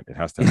just rant. It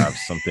has to have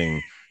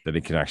something that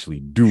it can actually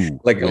do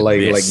like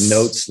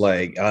notes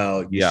like,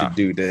 oh, you yeah, should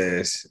do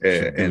this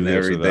should do and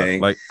this or that,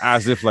 everything. like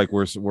as if like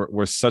we're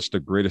such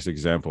the greatest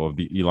example of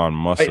the Elon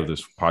Musk of I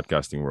this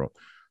podcasting world.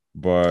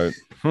 But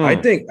I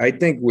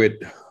think with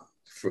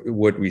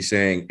what we're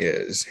saying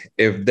is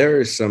if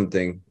there is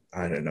something,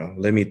 I don't know,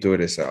 let me throw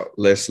this out.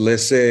 Let's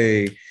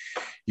say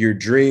your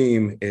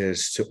dream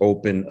is to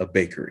open a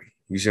bakery.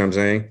 You see what I'm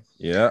saying?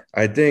 yeah,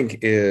 I think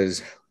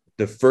is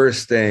the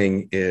first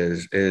thing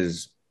is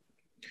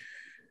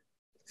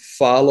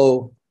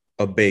follow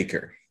a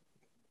baker.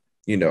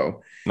 You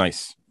know,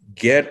 nice.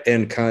 get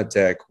in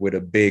contact with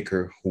a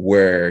baker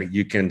where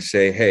you can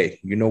say, hey,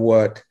 you know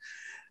what?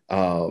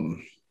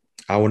 Um,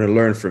 I want to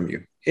learn from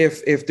you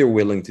if they're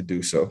willing to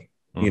do so.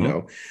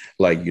 Mm-hmm.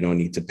 Like you don't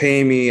need to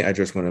pay me. I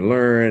just want to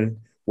learn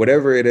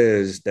whatever it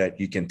is that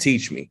you can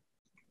teach me,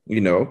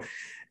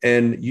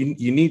 and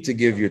you need to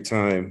give your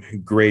time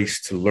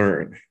grace to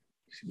learn.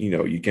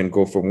 You can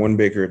go from one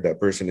baker, if that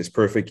person is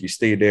perfect, you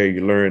stay there,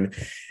 you learn,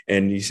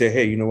 and you say,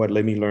 hey, you know what,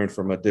 let me learn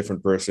from a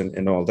different person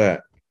and all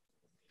that.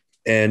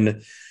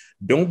 And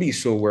don't be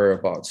so worried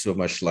about so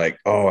much like,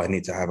 oh, I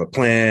need to have a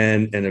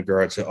plan in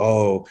regards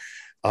to,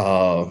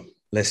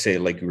 let's say,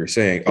 like you were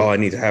saying, oh, I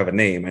need to have a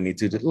name. I need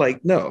to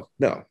like, no,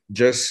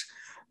 just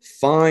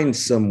find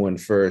someone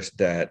first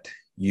that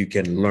you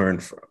can learn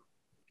from.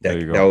 There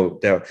you That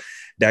go.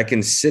 that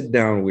can sit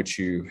down with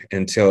you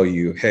and tell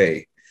you,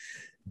 hey,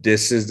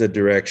 this is the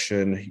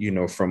direction,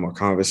 from a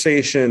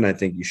conversation. I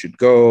think you should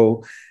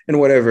go and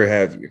whatever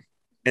have you.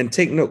 And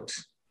take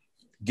notes.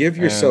 Give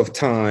And yourself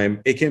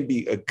time. It can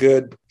be a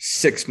good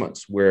 6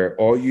 months where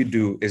all you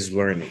do is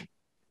learning.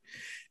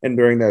 And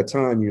during that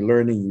time, you're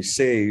learning, you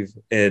save,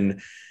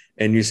 and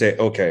you say,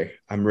 okay,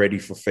 I'm ready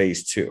for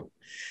phase two.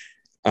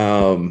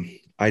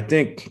 I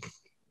think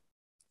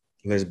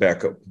let's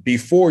back up.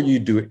 Before you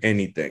do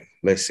anything,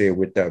 let's say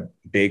with that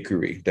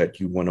bakery that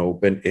you want to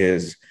open,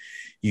 is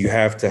you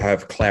have to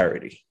have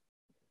clarity.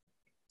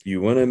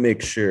 You want to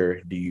make sure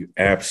that you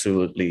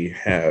absolutely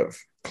have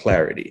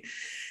clarity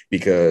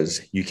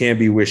because you can't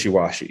be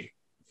wishy-washy.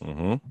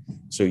 mm-hmm.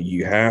 So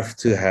you have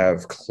to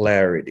have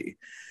clarity.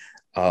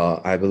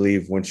 I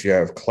believe once you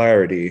have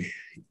clarity,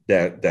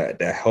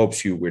 that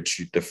helps you with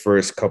the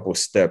first couple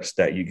steps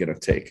that you're gonna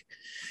take.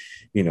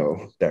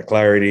 That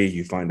clarity.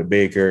 You find a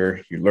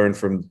baker, you learn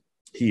from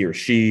he or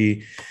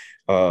she,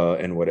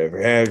 and whatever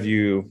have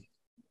you,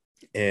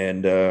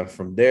 and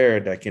from there,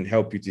 that can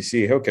help you to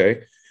see,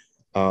 okay,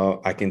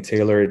 I can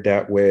tailor it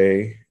that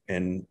way,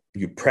 and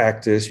you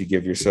practice. You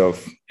give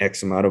yourself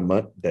X amount of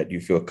month that you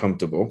feel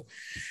comfortable,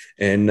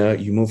 and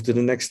you move to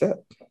the next step.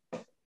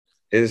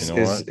 You Is know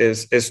what?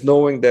 is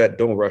knowing that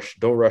don't rush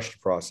the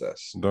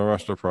process. Don't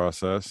rush the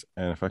process.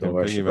 And if I Don't can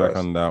rush the piggyback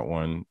process. on that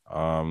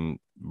one,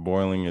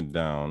 boiling it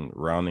down,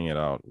 rounding it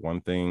out,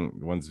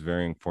 one's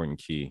very important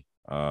key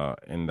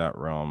in that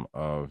realm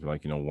of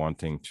like,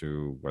 wanting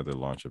to whether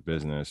launch a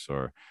business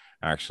or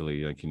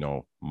actually, like,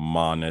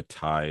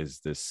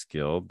 monetize this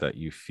skill that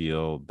you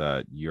feel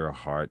that your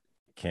heart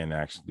can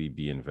actually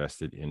be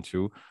invested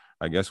into.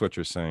 I guess what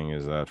you're saying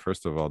is that,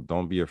 first of all,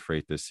 don't be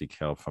afraid to seek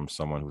help from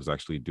someone who's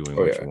actually doing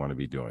Oh what you yeah. want to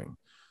be doing.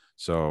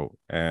 So,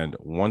 and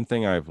one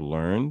thing I've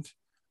learned,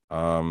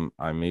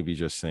 I may be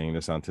just saying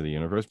this onto the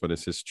universe, but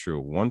it's just true.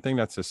 One thing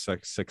that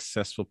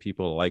successful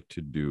people like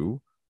to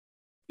do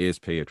is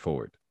pay it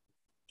forward.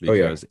 Oh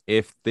yeah. Because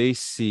if they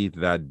see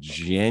that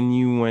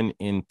genuine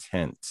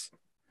intent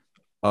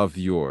of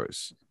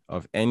yours,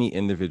 of any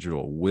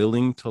individual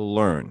willing to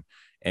learn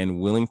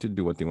and willing to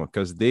do what they want,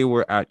 because they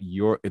were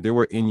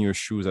in your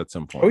shoes at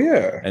some Oh point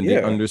yeah. and they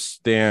Yeah.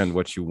 understand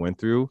what you went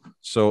through.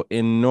 So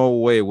in no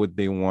way would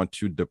they want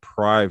to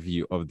deprive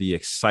you of the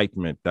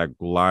excitement that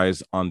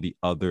lies on the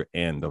other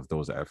end of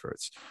those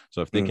efforts.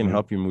 So if they can Hmm.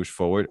 help you move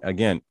forward,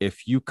 again,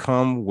 if you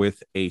come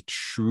with a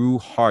true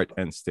heart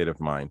and state of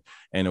mind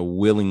and a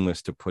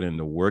willingness to put in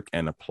the work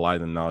and apply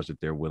the knowledge that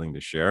they're willing to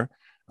share,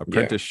 Yeah.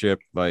 apprenticeship,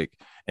 like,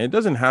 and it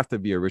doesn't have to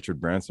be a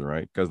Richard Branson,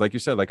 right? Because like you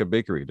said, like a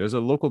bakery, there's a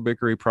local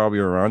bakery probably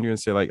around you, and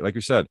say, like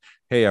you said,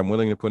 hey, I'm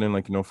willing to put in,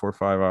 like, 4 or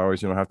 5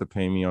 hours. You don't have to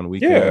pay me on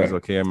weekends. Yeah.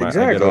 Okay, I get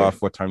Exactly.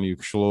 off. What time do you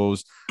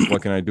close?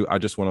 What can I do? I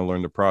just want to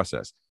learn the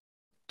process.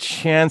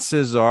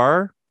 Chances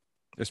are,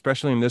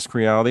 especially in this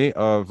reality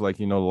of, like,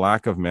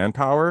 lack of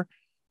manpower,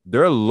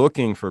 they're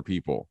looking for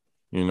people,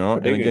 But and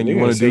again, they're you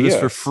gonna want to say do this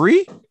for yes.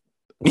 free?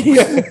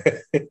 Yeah.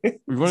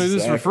 We want to do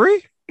this for Exactly.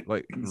 free?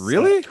 Like,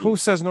 really? Who Exactly.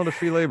 says no to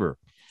free labor?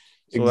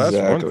 So that's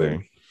one thing.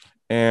 Exactly.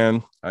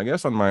 And I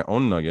guess on my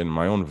own nugget,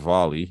 my own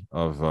volley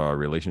of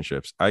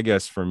relationships, I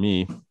guess for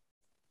me,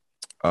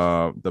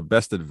 the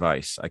best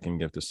advice I can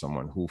give to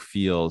someone who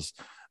feels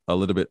a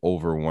little bit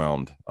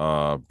overwhelmed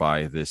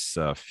by this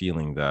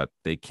feeling that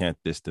they can't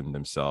distance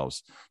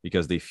themselves,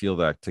 because they feel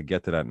that to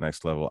get to that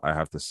next level, I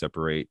have to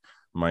separate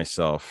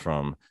myself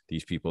from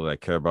these people that I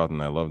care about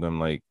and I love them.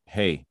 Like,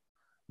 hey,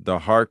 the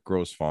heart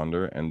grows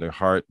fonder and the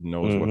heart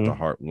knows what the Hmm.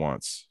 heart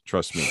wants.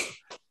 Trust me.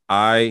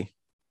 I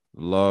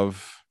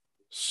love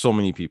so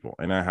many people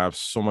and I have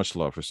so much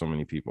love for so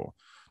many people.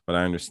 But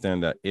I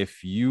understand that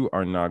if you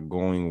are not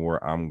going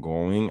where I'm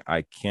going,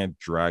 I can't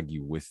drag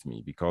you with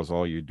me, because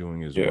all you're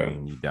doing is Yeah.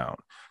 weighing me down.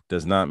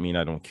 Does not mean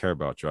I don't care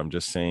about you. I'm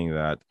just saying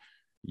that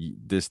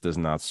this does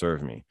not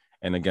serve me.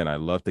 And again, I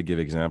love to give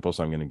examples.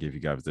 So I'm going to give you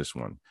guys this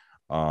one.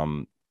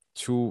 Um,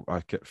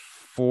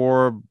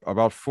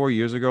 about 4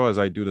 years ago, as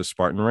I do the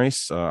Spartan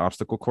race,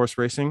 obstacle course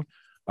racing,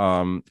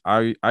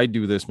 I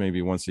do this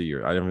maybe once a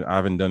year. I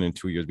haven't done it in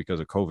 2 years because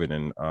of COVID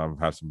and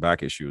have some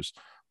back issues.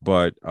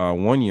 But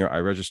one year I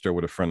registered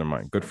with a friend of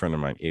mine, good friend of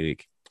mine,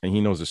 Eric, and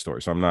he knows the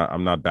story. So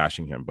I'm not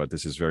bashing him, but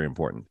this is very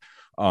important.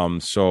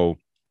 So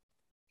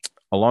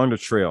along the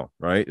trail,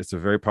 right? It's a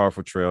very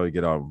powerful trail. You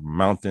get on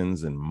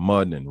mountains and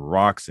mud and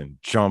rocks and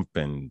jump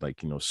and,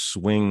 like,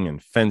 swing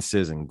and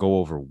fences and go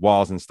over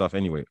walls and stuff.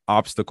 Anyway,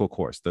 obstacle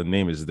course. The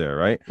name is there,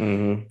 right?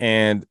 Hmm.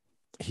 And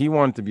he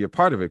wanted to be a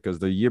part of it because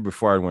the year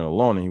before I went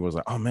alone, and he was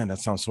like, "Oh man, that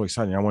sounds so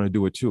exciting! I want to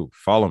do it too.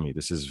 Follow me.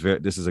 This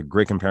is a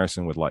great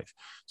comparison with life."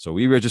 So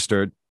we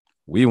registered,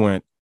 we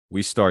went,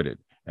 we started,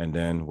 and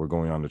then we're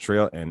going on the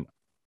trail. And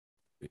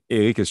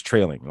Eric is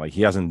trailing, like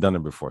he hasn't done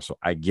it before, so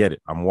I get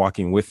it. I'm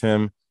walking with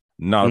him,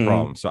 not a Hmm.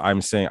 problem. So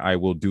I'm saying I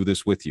will do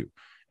this with you,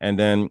 and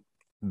then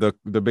the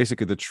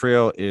basically the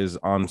trail is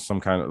on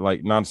some kind of,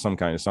 like, not some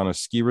kind, it's on a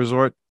ski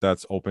resort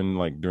that's open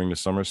like during the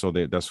summer, so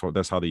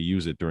that's how they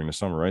use it during the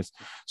summer, right?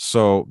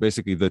 So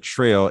basically the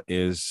trail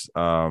is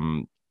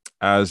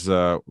as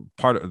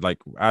part of, like,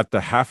 at the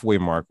halfway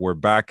mark, we're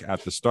back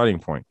at the starting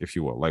point, if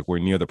you will, like we're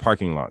near the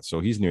parking lot, so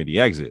he's near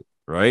the exit,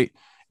 right?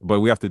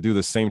 But we have to do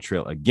the same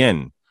trail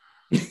again.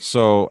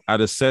 So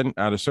at a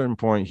certain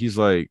point, he's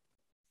like,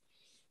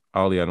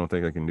 "Ali, I don't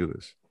think I can do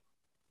this."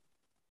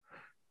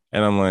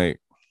 And I'm like,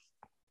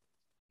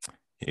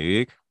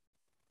 "Hey,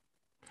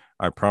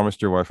 I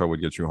promised your wife I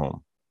would get you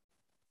home.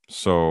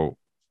 So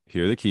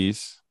here are the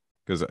keys,"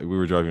 because we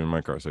were driving in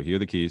my car. So here are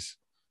the keys.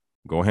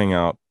 Go hang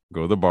out,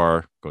 go to the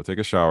bar, go take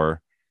a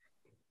shower.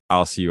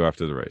 I'll see you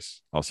after the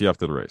race. I'll see you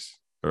after the race.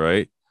 All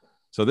right.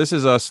 So this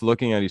is us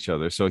looking at each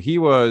other. So he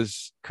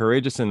was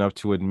courageous enough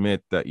to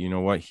admit that, you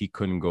know what, he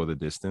couldn't go the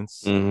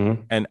distance. Hmm.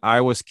 And I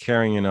was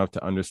caring enough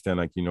to understand,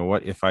 like, you know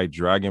what, if I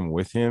drag him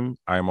with him,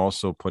 I'm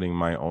also putting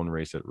my own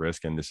race at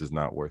risk, and this is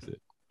not worth it.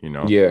 You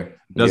know, Yeah.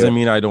 doesn't Yeah.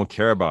 mean I don't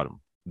care about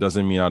him.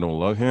 Doesn't mean I don't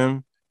love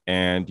him.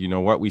 And you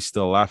know what? We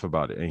still laugh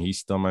about it. And he's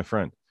still my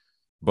friend.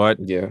 But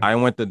Yeah. I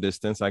went the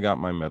distance. I got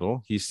my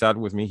medal. He sat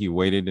with me. He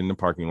waited in the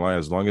parking lot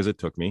as long as it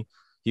took me.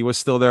 He was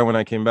still there when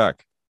I came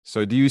back.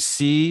 So do you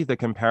see the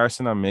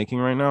comparison I'm making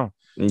right now?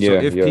 So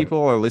Yeah. if Yeah.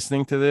 people are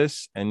listening to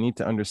this and need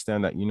to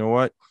understand that, you know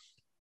what?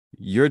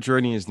 Your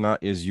journey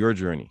is your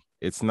journey.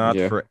 It's not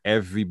Yeah. for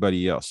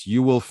everybody else.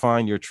 You will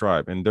find your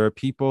tribe, and there are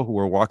people who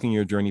are walking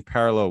your journey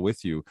parallel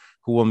with you,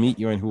 who will meet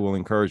you and who will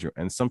encourage you.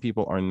 And some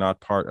people are not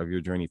part of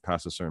your journey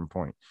past a certain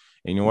point.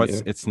 And you know what?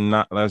 Yeah. It's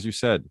not, as you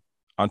said,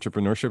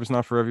 entrepreneurship is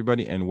not for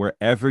everybody. And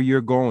wherever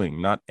you're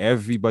going, not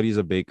everybody's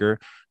a baker,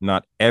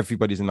 not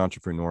everybody's an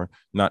entrepreneur,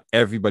 not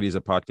everybody's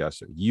a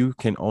podcaster. You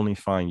can only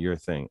find your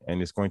thing,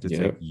 and it's going to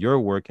take your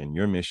work and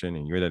your mission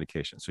and your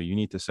dedication. So you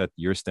need to set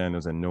your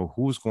standards and know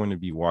who's going to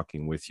be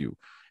walking with you.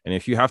 And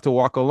if you have to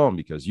walk alone,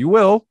 because you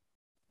will,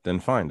 then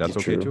fine, that's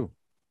okay too.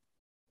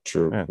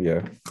 True. Man.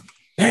 Yeah.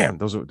 Damn,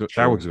 that was good.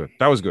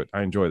 That was good.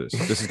 I enjoy this.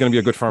 This is going to be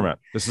a good format.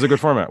 This is a good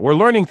format. We're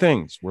learning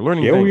things. We're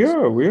learning things.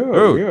 We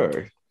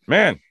are.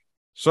 Man.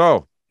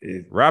 So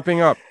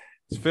wrapping up,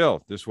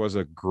 Phil, this was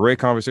a great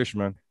conversation,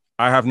 man.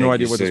 I have no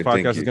idea what this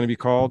podcast is going to be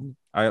called.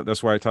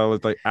 That's why I titled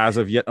it like as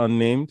of yet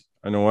unnamed.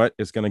 I know what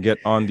it's going to get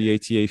on the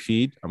ATA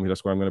feed. I mean,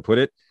 that's where I'm going to put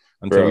it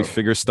until we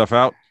figure stuff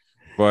out.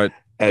 But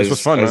this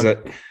was fun,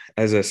 man.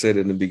 As I said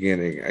in the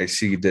beginning, I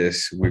see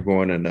this. We're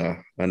going on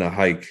a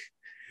hike.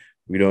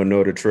 We don't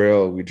know the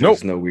trail. We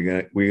just know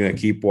we're gonna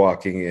keep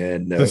walking,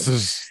 and the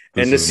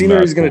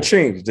scenery is gonna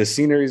change. The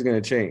scenery is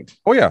gonna change.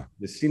 Oh yeah,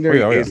 the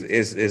scenery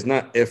is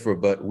not ifra,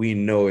 but we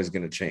know it's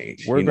gonna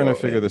change. We're gonna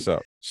figure this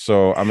out.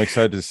 So I'm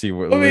excited to see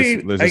what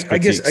Liz's I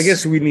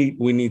guess we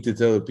need to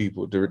tell the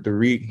people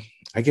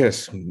I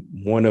guess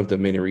one of the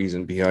many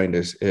reasons behind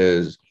this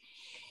is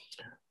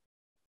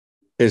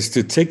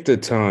to take the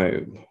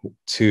time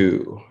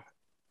to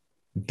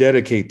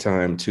dedicate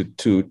time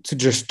to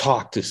just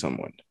talk to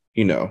someone,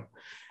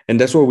 and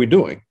that's what we're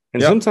doing.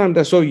 And sometimes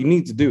that's all you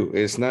need to do.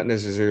 It's not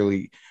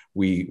necessarily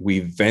we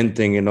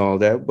venting and all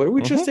that, but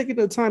we're just taking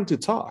the time to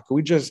talk.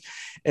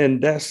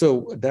 And that's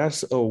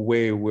a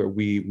way where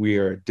we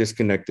are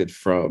disconnected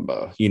from,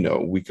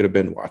 we could have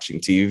been watching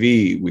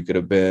TV, we could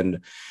have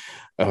been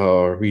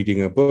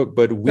reading a book,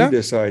 but we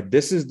decide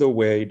this is the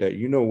way that,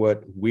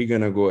 we're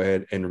going to go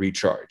ahead and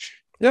recharge.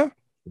 Yeah.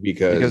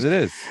 Because it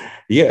is.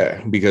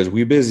 Yeah, because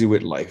we're busy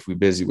with life, we're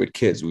busy with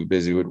kids, we're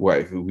busy with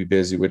wife, we're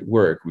busy with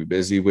work, we're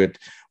busy with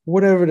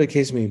whatever the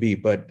case may be.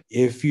 But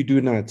if you do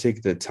not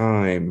take the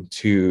time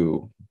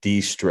to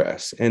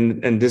de-stress,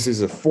 and this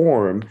is a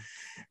form,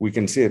 we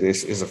can see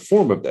this is a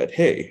form of that.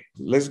 Hey,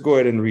 let's go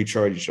ahead and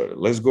recharge each other.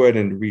 Let's go ahead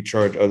and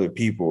recharge other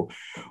people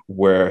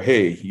where,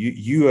 hey,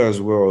 you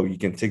as well, you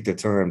can take the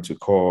time to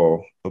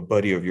call a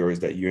buddy of yours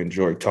that you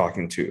enjoy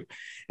talking to.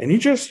 And you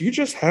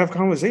just have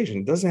conversation.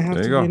 It doesn't have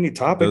to be any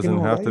topic. It doesn't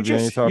have to be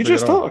any topic. You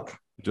just talk.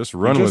 Just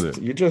run with it.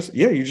 You just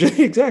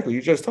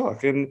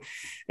talk. And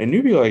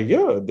you be like,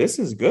 yeah, this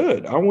is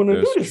good. I want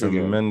to do this again.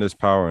 There's tremendous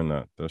power in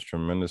that. There's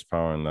tremendous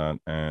power in that.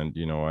 And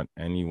you know what?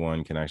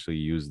 Anyone can actually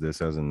use this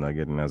as a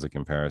nugget and as a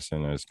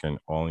comparison, as can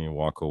only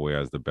walk away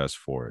as the best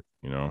for it,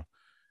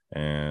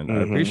 And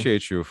I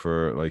appreciate you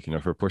for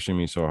for pushing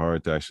me so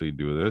hard to actually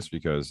do this,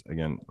 because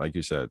again, like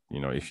you said,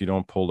 if you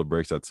don't pull the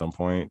brakes at some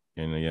point,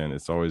 and again,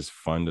 it's always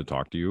fun to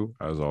talk to you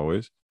as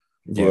always.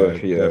 Yeah,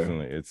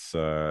 definitely. It's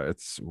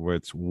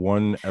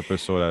one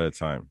episode at a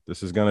time.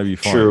 This is gonna be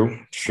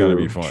fun. It's gonna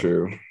be fun.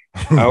 True.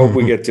 I hope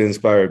we get to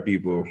inspire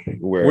people.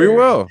 Where we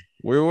will.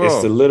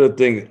 It's the little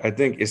thing. I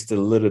think it's the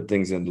little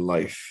things in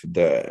life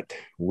that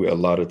a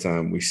lot of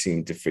time we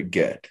seem to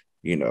forget.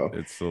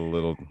 It's a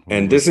little,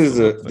 and this is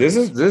in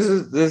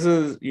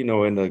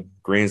the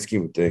grand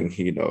scheme of thing,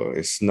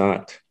 it's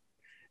not.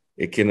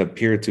 It can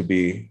appear to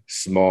be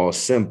small,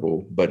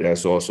 simple, but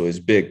that's also is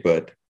big.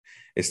 But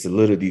it's the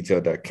little detail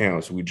that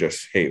counts. We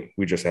just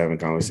having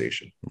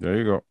conversation. There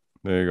you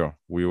go.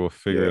 We will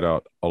figure it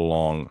out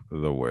along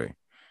the way.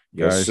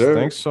 Yes, guys, sir.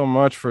 Thanks so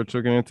much for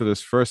tuning into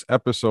this first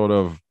episode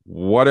of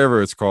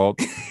whatever it's called.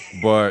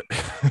 But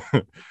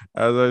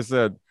as I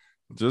said,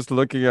 just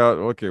looking out,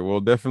 okay,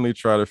 we'll definitely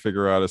try to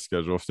figure out a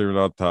schedule, figure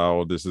out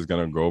how this is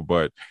going to go.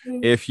 But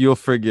if you'll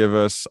forgive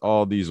us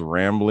all these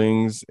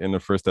ramblings in the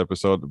first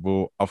episode,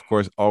 we'll, of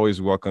course,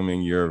 always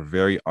welcoming your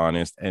very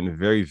honest and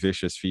very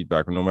vicious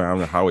feedback, no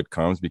matter how it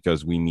comes,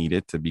 because we need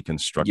it to be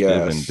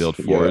constructive and build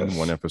forward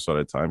one episode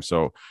at a time.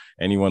 So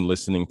anyone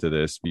listening to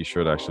this, be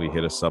sure to actually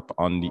hit us up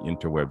on the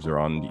interwebs or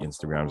on the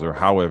Instagrams or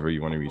however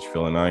you want to reach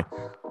Phil and I.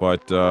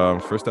 But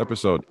first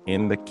episode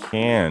in the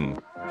can.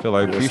 Phil,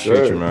 I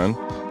appreciate you, man.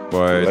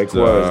 But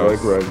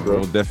likewise, bro.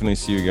 We'll definitely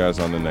see you guys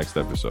on the next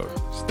episode.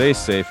 Stay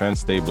safe and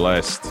stay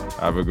blessed.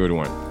 Have a good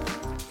one.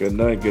 Good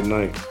night.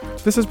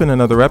 This has been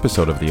another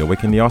episode of the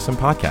Awaken the Awesome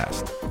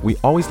podcast. We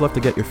always love to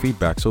get your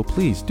feedback, so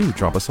please do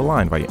drop us a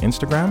line via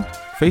Instagram,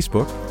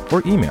 Facebook,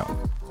 or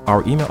email.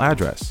 Our email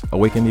address,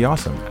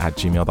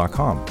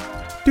 awakentheawesome@gmail.com.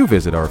 Do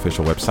visit our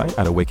official website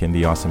at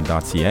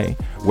awakentheawesome.ca,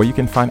 where you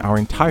can find our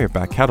entire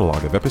back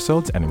catalog of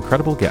episodes and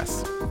incredible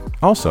guests.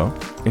 Also,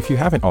 if you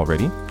haven't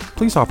already,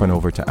 please hop on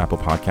over to Apple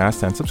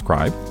Podcasts and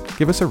subscribe,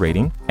 give us a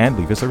rating, and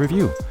leave us a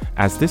review,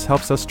 as this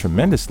helps us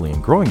tremendously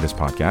in growing this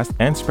podcast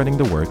and spreading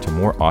the word to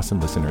more awesome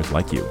listeners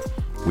like you.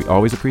 We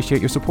always appreciate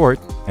your support,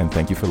 and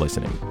thank you for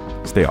listening.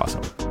 Stay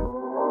awesome.